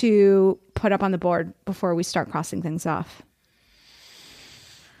want to put up on the board before we start crossing things off?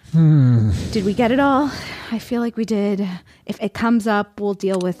 Did we get it all? I feel like we did. If it comes up, we'll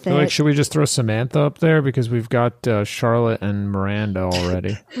deal with it. Like, should we just throw Samantha up there? Because we've got Charlotte and Miranda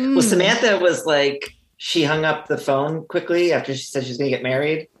already. Well, Samantha was like, she hung up the phone quickly after she said she was going to get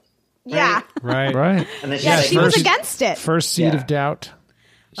married. Yeah. Right. Right. And then she's Yeah, like, she was against it. First seed of doubt.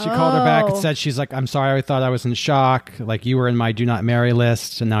 She called her back and Oh. said, she's like, I'm sorry, I thought I was in shock. Like, you were in my do not marry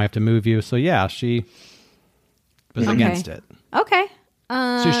list, and now I have to move you. So, yeah, she was against it. Okay.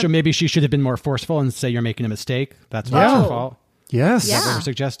 So maybe she should have been more forceful and say you're making a mistake. That's what's your fault. Yes. Is that what we're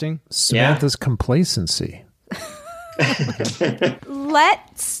suggesting? Samantha's complacency.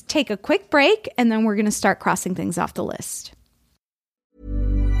 Let's take a quick break, and then we're going to start crossing things off the list.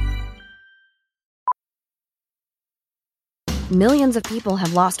 Millions of people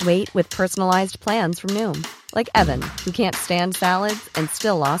have lost weight with personalized plans from Noom. Like Evan, who can't stand salads and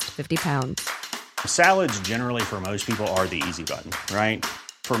still lost 50 pounds. Salads generally for most people are the easy button, right?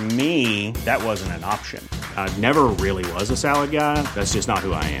 For me, that wasn't an option. I never really was a salad guy. That's just not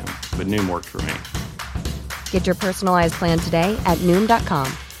who I am. But Noom worked for me. Get your personalized plan today at Noom.com.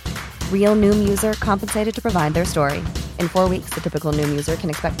 Real Noom user compensated to provide their story. In 4 weeks, the typical Noom user can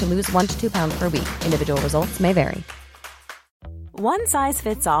expect to lose 1 to 2 pounds per week. Individual results may vary. One size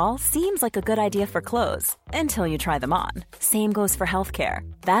fits all seems like a good idea for clothes until you try them on. Same goes for healthcare.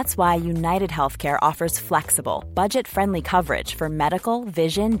 That's why United Healthcare offers flexible, budget-friendly coverage for medical,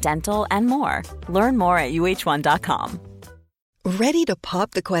 vision, dental, and more. Learn more at uh1.com. Ready to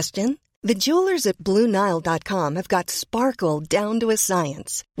pop the question? The jewelers at BlueNile.com have got sparkle down to a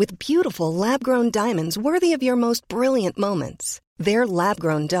science with beautiful lab-grown diamonds worthy of your most brilliant moments. Their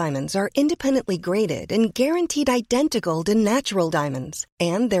lab-grown diamonds are independently graded and guaranteed identical to natural diamonds,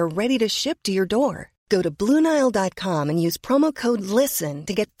 and they're ready to ship to your door. Go to BlueNile.com and use promo code LISTEN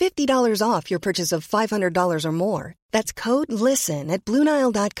to get $50 off your purchase of $500 or more. That's code LISTEN at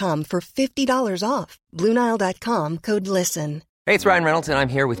BlueNile.com for $50 off. BlueNile.com, code LISTEN. Hey, it's Ryan Reynolds, and I'm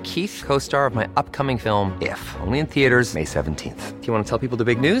here with Keith, co-star of my upcoming film, If, only in theaters May 17th. Do you want to tell people the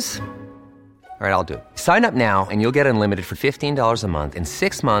big news? All right, I'll do it. Sign up now and you'll get unlimited for $15 a month and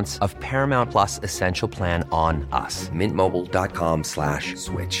 6 months of Paramount Plus Essential Plan on us.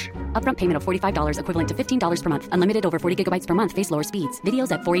 MintMobile.com/switch. Upfront payment of $45 equivalent to $15 per month. Unlimited over 40 gigabytes per month. Face lower speeds.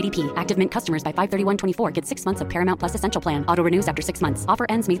 Videos at 480p. Active Mint customers by 531.24 get 6 months of Paramount Plus Essential Plan. Auto renews after 6 months. Offer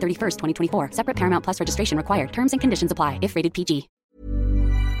ends May 31st, 2024. Separate Paramount Plus registration required. Terms and conditions apply if rated PG.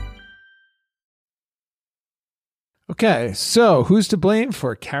 Okay, so who's to blame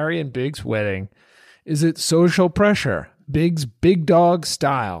for Carrie and Big's wedding? Is it social pressure, Big's big dog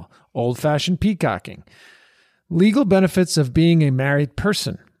style, old-fashioned peacocking. Legal benefits of being a married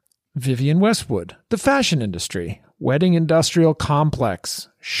person. Vivienne Westwood, the fashion industry, wedding industrial complex,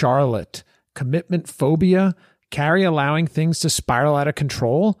 Charlotte, commitment phobia, Carrie allowing things to spiral out of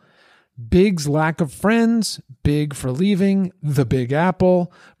control, Big's lack of friends, Big for leaving, the Big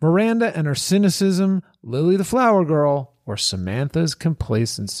Apple, Miranda and her cynicism, Lily the flower girl, or Samantha's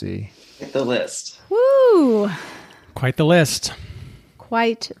complacency. Get the list. Woo! Quite the list.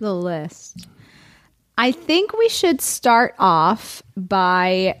 Quite the list. I think we should start off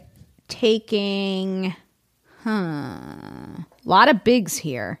by taking a lot of bigs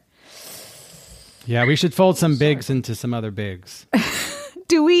here. Yeah, we should fold some bigs into some other bigs.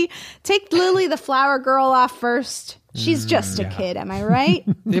 Do we take Lily the flower girl off first? She's just a kid, am I right?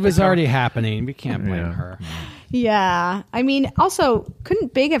 It was already happening. We can't blame her. Yeah. I mean, also,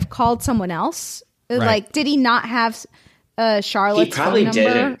 couldn't Big have called someone else? Right. Like, did he not have Charlotte's He probably phone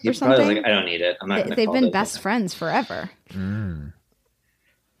number didn't. He or probably something? was like, I don't need it. I'm not going to They've call been those best women. friends forever.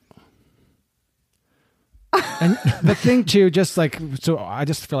 And the thing too, just like, so I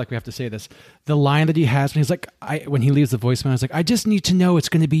just feel like we have to say this. The line that he has when he's like, when he leaves the voicemail, he's like, I just need to know it's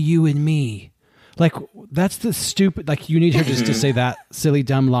going to be you and me. Like, that's the stupid, like, you need her just to say that silly,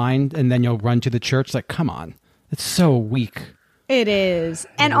 dumb line and then you'll run to the church. Like, come on. It's so weak. It is.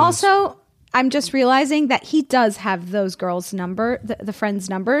 And also, I'm just realizing that he does have those girls' number, the friends'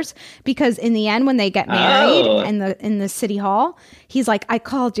 numbers, because in the end, when they get married in the city hall, he's like, I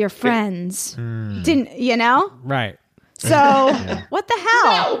called your friends. Didn't, you know? Right. So, what the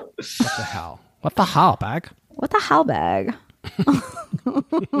hell? What the hell? What the hell, bag? What the hell, bag?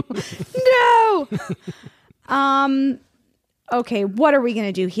 No. Okay, what are we going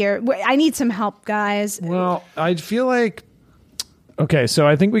to do here? I need some help, guys. Well, I feel like, okay, so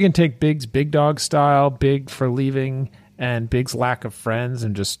I think we can take Big's big dog style, Big for leaving, and Big's lack of friends,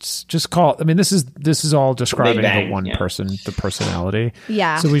 and just call it. I mean, this is all describing the one person, the personality.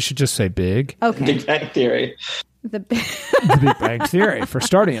 Yeah. So we should just say Big. Okay. Big Bang Theory. The Big Bang Theory for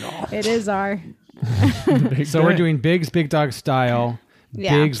starting it all. It is our. So we're doing Big's big dog style,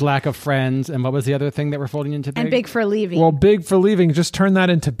 Yeah. Big's lack of friends, and what was the other thing that we're folding into Big? And Big for leaving. Well, Big for leaving, just turn that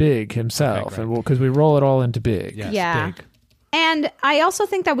into Big himself, Okay, and because we roll it all into Big. Yes, Yeah. Big. And I also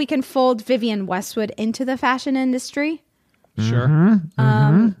think that we can fold Vivienne Westwood into the fashion industry. Sure.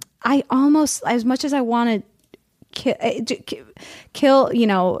 I almost, as much as I want to kill,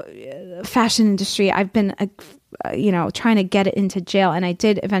 fashion industry, I've been, trying to get it into jail, and I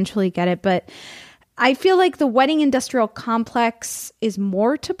did eventually get it. But I feel like the wedding industrial complex is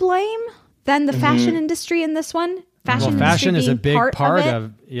more to blame than the fashion industry in this one. Fashion is a big part it.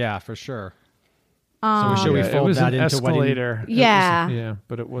 of yeah, for sure. So should we it fold was that an into escalator. wedding? Yeah.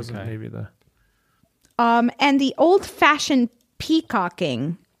 But it wasn't maybe the. And the old-fashioned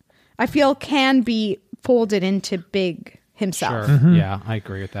peacocking, I feel, can be folded into Big himself. Sure. Yeah, I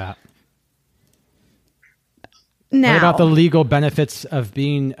agree with that. Now, What about the legal benefits of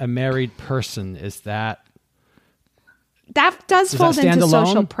being a married person? Is that that does fold stand into alone?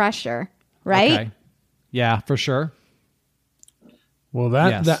 social pressure, right? okay? Yeah, for sure. Well,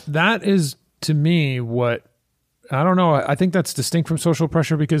 that is to me what I don't know. I think that's distinct from social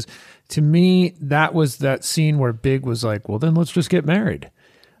pressure because to me that was that scene where Big was like, "Well, then let's just get married."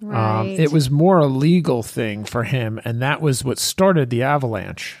 Right. It was more a legal thing for him, and that was what started the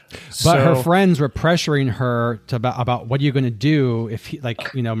avalanche. But her friends were pressuring her to about what are you going to do if he,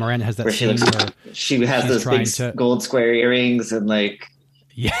 Miranda has that Where scene where she has she's those trying big to- gold square earrings and like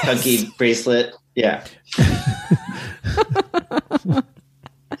chunky bracelet. Yeah.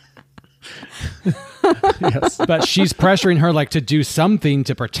 Yes. But she's pressuring her like to do something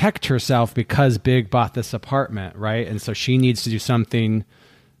to protect herself because Big bought this apartment, right? And so she needs to do something.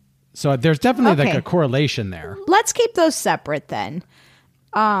 So there's definitely like a correlation there. Let's keep those separate then.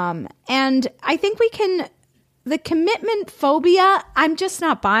 And I think we can. The commitment phobia, I'm just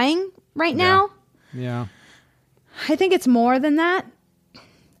not buying right now. Yeah. I think it's more than that.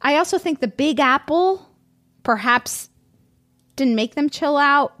 I also think the Big Apple perhaps didn't make them chill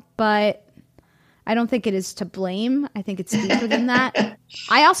out, but I don't think it is to blame. I think it's deeper than that.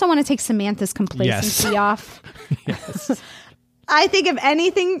 I also want to take Samantha's complacency off. Yes. I think if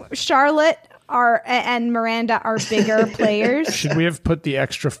anything, Charlotte and Miranda are bigger players. Should we have put the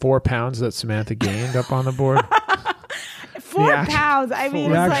extra 4 pounds that Samantha gained up on the board? 4 pounds. I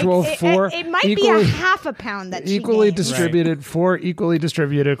mean, the it's actual like, four it might equally- be a half a pound that she Equally gained. distributed, 4 equally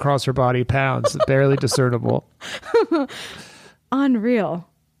distributed across her body pounds, barely discernible. Unreal.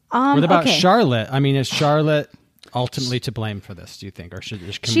 What about okay. Charlotte? I mean, is Charlotte ultimately to blame for this, do you think? Or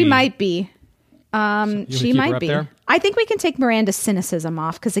She might be. She might be. There? I think we can take Miranda's cynicism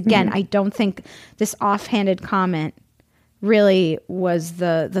off because, again, I don't think this offhanded comment really was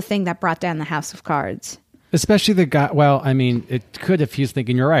the thing that brought down the House of Cards. Especially the guy. Well, I mean, it could if he's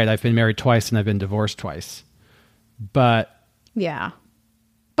thinking, you're right, I've been married twice and I've been divorced twice. But yeah,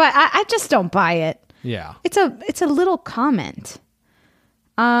 but I just don't buy it. Yeah, it's a little comment.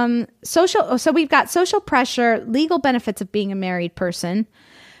 So we've got social pressure, legal benefits of being a married person,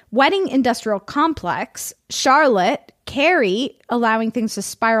 wedding industrial complex, Charlotte, Carrie allowing things to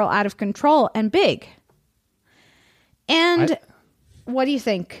spiral out of control, and Big. And what do you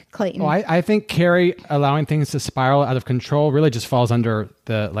think, Clayton? Well, I think Carrie allowing things to spiral out of control really just falls under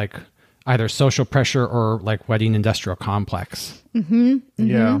the either social pressure or wedding industrial complex. Mm-hmm.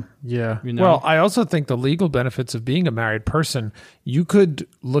 Yeah. You know? Well, I also think the legal benefits of being a married person, you could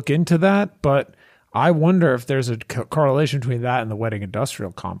look into that, but I wonder if there's a correlation between that and the wedding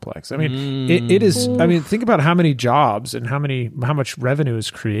industrial complex. I mean, it is. I mean, think about how many jobs and how much revenue is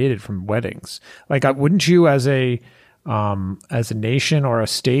created from weddings. Wouldn't you, as a nation or a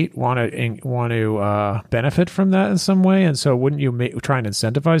state, want to benefit from that in some way? And so, wouldn't you try and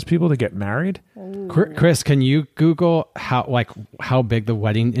incentivize people to get married? Chris, can you Google how big the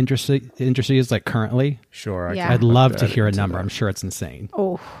wedding industry is currently? Sure, I'd love to hear a number. I'm sure it's insane.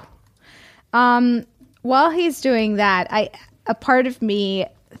 Oh. While he's doing that, a part of me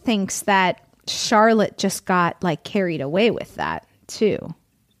thinks that Charlotte just got carried away with that too.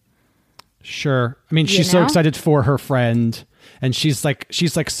 Sure. I mean, she's so excited for her friend, and she's so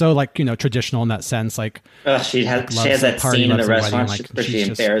traditional in that sense. She has that scene in the restaurant where she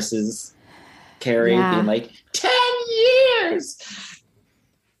embarrasses Carrie, being 10 years.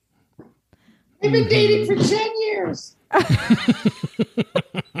 We've been dating for 10 years.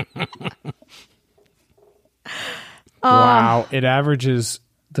 Wow. It averages,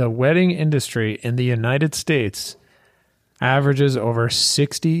 the wedding industry in the United States averages over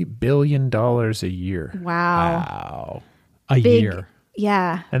 $60 billion a year. Wow. A year.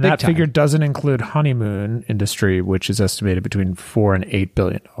 Yeah. And that figure doesn't include honeymoon industry, which is estimated between $4 and $8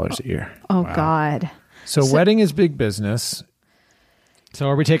 billion a year. Oh, wow. God. So wedding is big business. So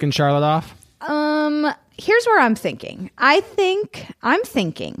are we taking Charlotte off? Here's where I'm thinking. I'm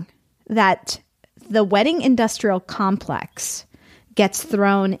thinking that the wedding industrial complex gets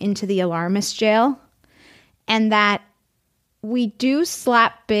thrown into the alarmist jail, and that we do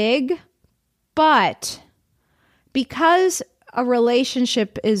slap Big, but because a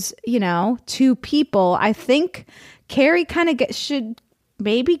relationship is, two people, I think Carrie kind of should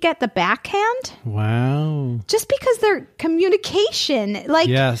maybe get the backhand. Wow. Just because their communication,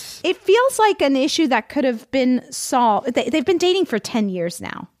 yes. It feels like an issue that could have been solved. They've been dating for 10 years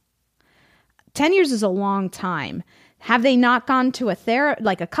now. 10 years is a long time. Have they not gone to a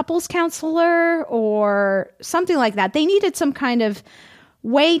couples counselor or something like that? They needed some kind of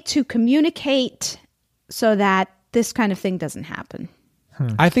way to communicate so that this kind of thing doesn't happen.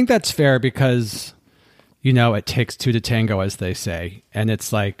 I think that's fair because, it takes two to tango, as they say. And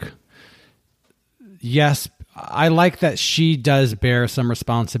it's yes, I like that she does bear some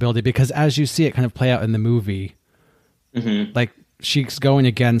responsibility because as you see it kind of play out in the movie, she's going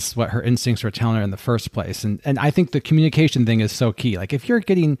against what her instincts were telling her in the first place. And I think the communication thing is so key. If you're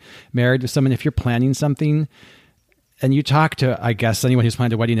getting married to someone, if you're planning something and you talk to, I guess, anyone who's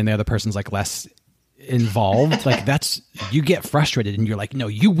planned a wedding and the other person's less involved, you get frustrated and you're no,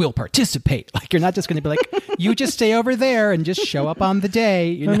 you will participate. You're not just going to be you just stay over there and just show up on the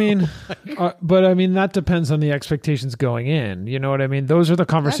day. I mean, that depends on the expectations going in. You know what I mean? Those are the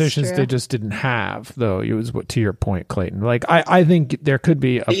conversations they just didn't have, though. It was to your point, Clayton. I think there could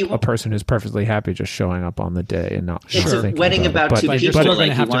be a person who's perfectly happy just showing up on the day and not. It's a wedding about two people. You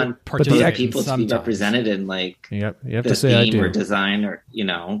want both people to be represented in you have the to say theme or design or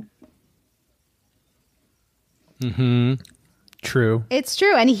Mm-hmm. True. It's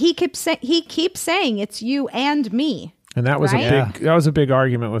true, and he keeps saying it's you and me. And that was a big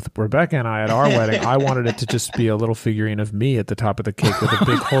argument with Rebecca and I at our wedding. I wanted it to just be a little figurine of me at the top of the cake with a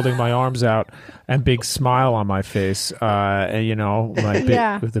big holding my arms out and big smile on my face.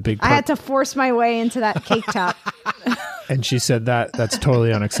 And with the big. I had to force my way into that cake top. And she said that's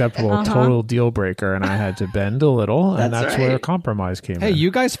totally unacceptable, total deal breaker, and I had to bend a little, and that's where a compromise came in. Hey,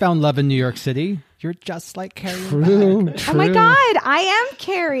 you guys found love in New York City. You're just like Carrie. True. Oh my God, I am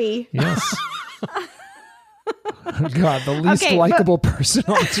Carrie. Yes. God, the least likable person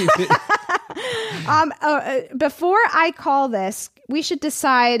on TV. Before I call this, we should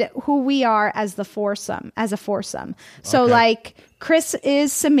decide who we are as a foursome. So Chris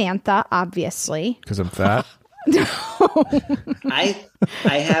is Samantha, obviously. Because I'm fat. No. I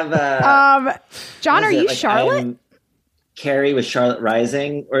have John, are you Charlotte? Carrie with Charlotte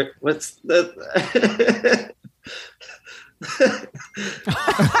Rising, or what's the?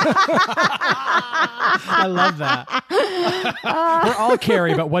 I love that. We're all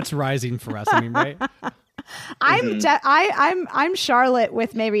Carrie, but what's rising for us? I mean, right? I'm Charlotte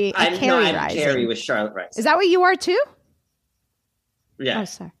with maybe a Carrie Rising. Carrie with Charlotte Rising. Is that what you are too? Yeah. Oh,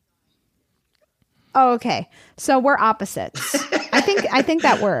 sorry. Oh, okay. So we're opposites. I think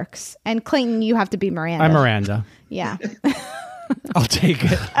that works. And Clayton, you have to be Miranda. I'm Miranda. Yeah. I'll take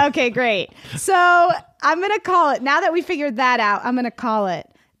it. Okay, great. So I'm going to call it, now that we figured that out, I'm going to call it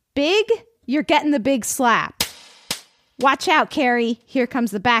Big, you're getting the big slap. Watch out, Carrie. Here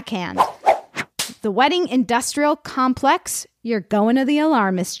comes the backhand. The wedding industrial complex, you're going to the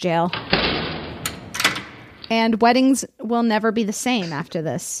alarmist jail. And weddings will never be the same after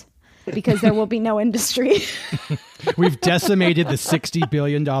this because there will be no industry. We've decimated the $60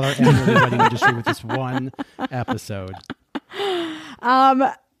 billion annual wedding industry with this one episode.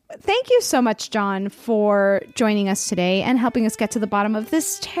 Thank you so much, John, for joining us today and helping us get to the bottom of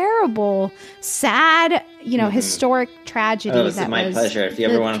this terrible, sad, historic tragedy. Oh, it's my pleasure. If you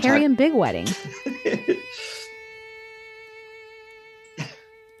ever want to Carrie and Big wedding.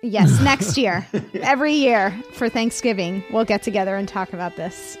 Yes, next year. Every year for Thanksgiving, we'll get together and talk about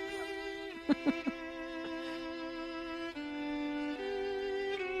this.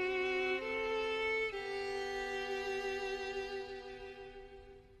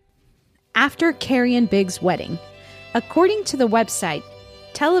 After Carrie and Big's wedding, according to the website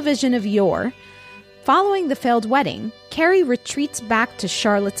Television of Yore, following the failed wedding, Carrie retreats back to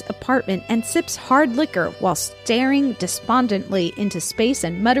Charlotte's apartment and sips hard liquor while staring despondently into space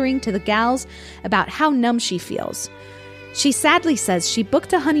and muttering to the gals about how numb she feels. She sadly says she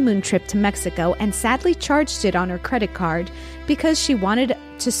booked a honeymoon trip to Mexico and sadly charged it on her credit card because she wanted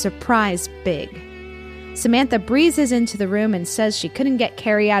to surprise Big. Samantha breezes into the room and says she couldn't get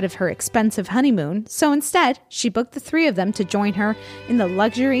Carrie out of her expensive honeymoon, so instead, she booked the three of them to join her in the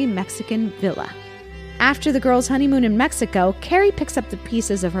luxury Mexican villa. After the girls' honeymoon in Mexico, Carrie picks up the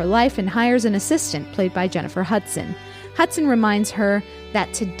pieces of her life and hires an assistant, played by Jennifer Hudson. Hudson reminds her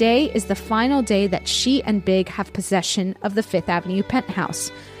that today is the final day that she and Big have possession of the Fifth Avenue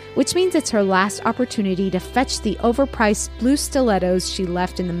penthouse, which means it's her last opportunity to fetch the overpriced blue stilettos she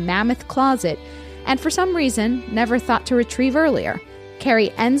left in the mammoth closet and for some reason never thought to retrieve earlier. Carrie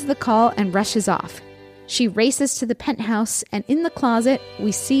ends the call and rushes off. She races to the penthouse, and in the closet,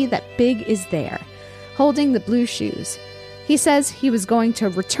 we see that Big is there, holding the blue shoes. He says he was going to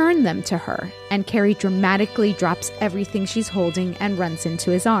return them to her, and Carrie dramatically drops everything she's holding and runs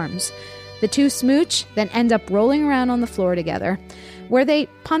into his arms. The two smooch, then end up rolling around on the floor together, where they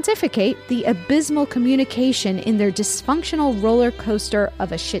pontificate the abysmal communication in their dysfunctional roller coaster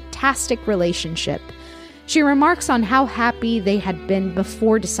of a shit-tastic relationship. She remarks on how happy they had been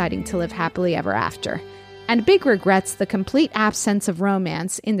before deciding to live happily ever after, and Big regrets the complete absence of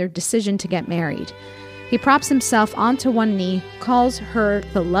romance in their decision to get married. He props himself onto one knee, calls her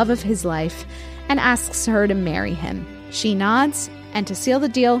the love of his life, and asks her to marry him. She nods, and to seal the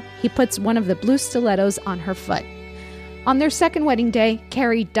deal, he puts one of the blue stilettos on her foot. On their second wedding day,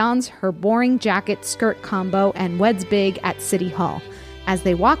 Carrie dons her boring jacket-skirt combo and weds Big at City Hall. As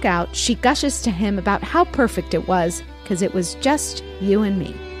they walk out, she gushes to him about how perfect it was, because it was just you and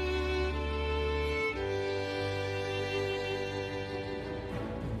me.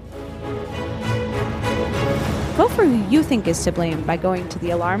 Vote for who you think is to blame by going to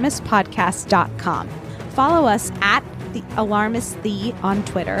thealarmistpodcast.com. Follow us at The Alarmist on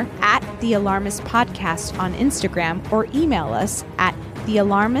Twitter, at The Alarmist Podcast on Instagram, or email us at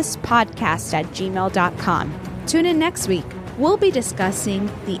thealarmistpodcast@gmail.com. Tune in next week. We'll be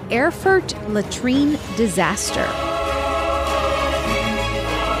discussing the Erfurt latrine disaster.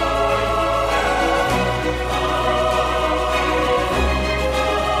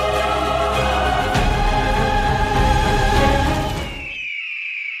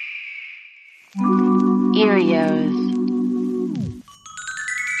 Erios.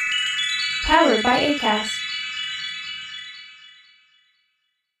 Powered by Acast.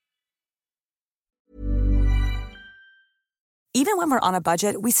 Even when we're on a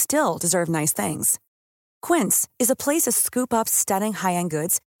budget, we still deserve nice things. Quince is a place to scoop up stunning high-end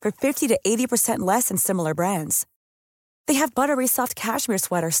goods for 50 to 80% less than similar brands. They have buttery soft cashmere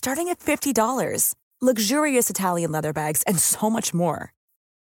sweaters starting at $50, luxurious Italian leather bags, and so much more.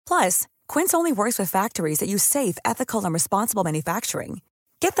 Plus, Quince only works with factories that use safe, ethical, and responsible manufacturing.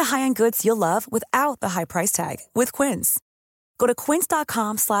 Get the high-end goods you'll love without the high price tag with Quince. Go to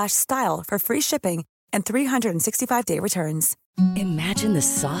quince.com/style for free shipping and 365-day returns. Imagine the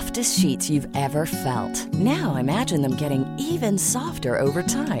softest sheets you've ever felt. Now imagine them getting even softer over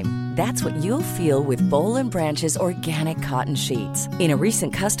time. That's what you'll feel with Boll & Branch's organic cotton sheets. In a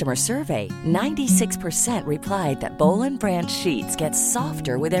recent customer survey, 96% replied that Boll & Branch sheets get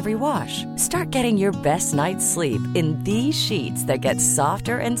softer with every wash. Start getting your best night's sleep in these sheets that get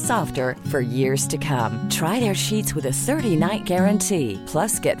softer and softer for years to come. Try their sheets with a 30-night guarantee.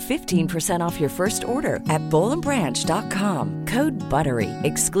 Plus, get 15% off your first order at bollandbranch.com. Code BUTTERY.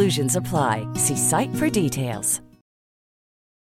 Exclusions apply. See site for details.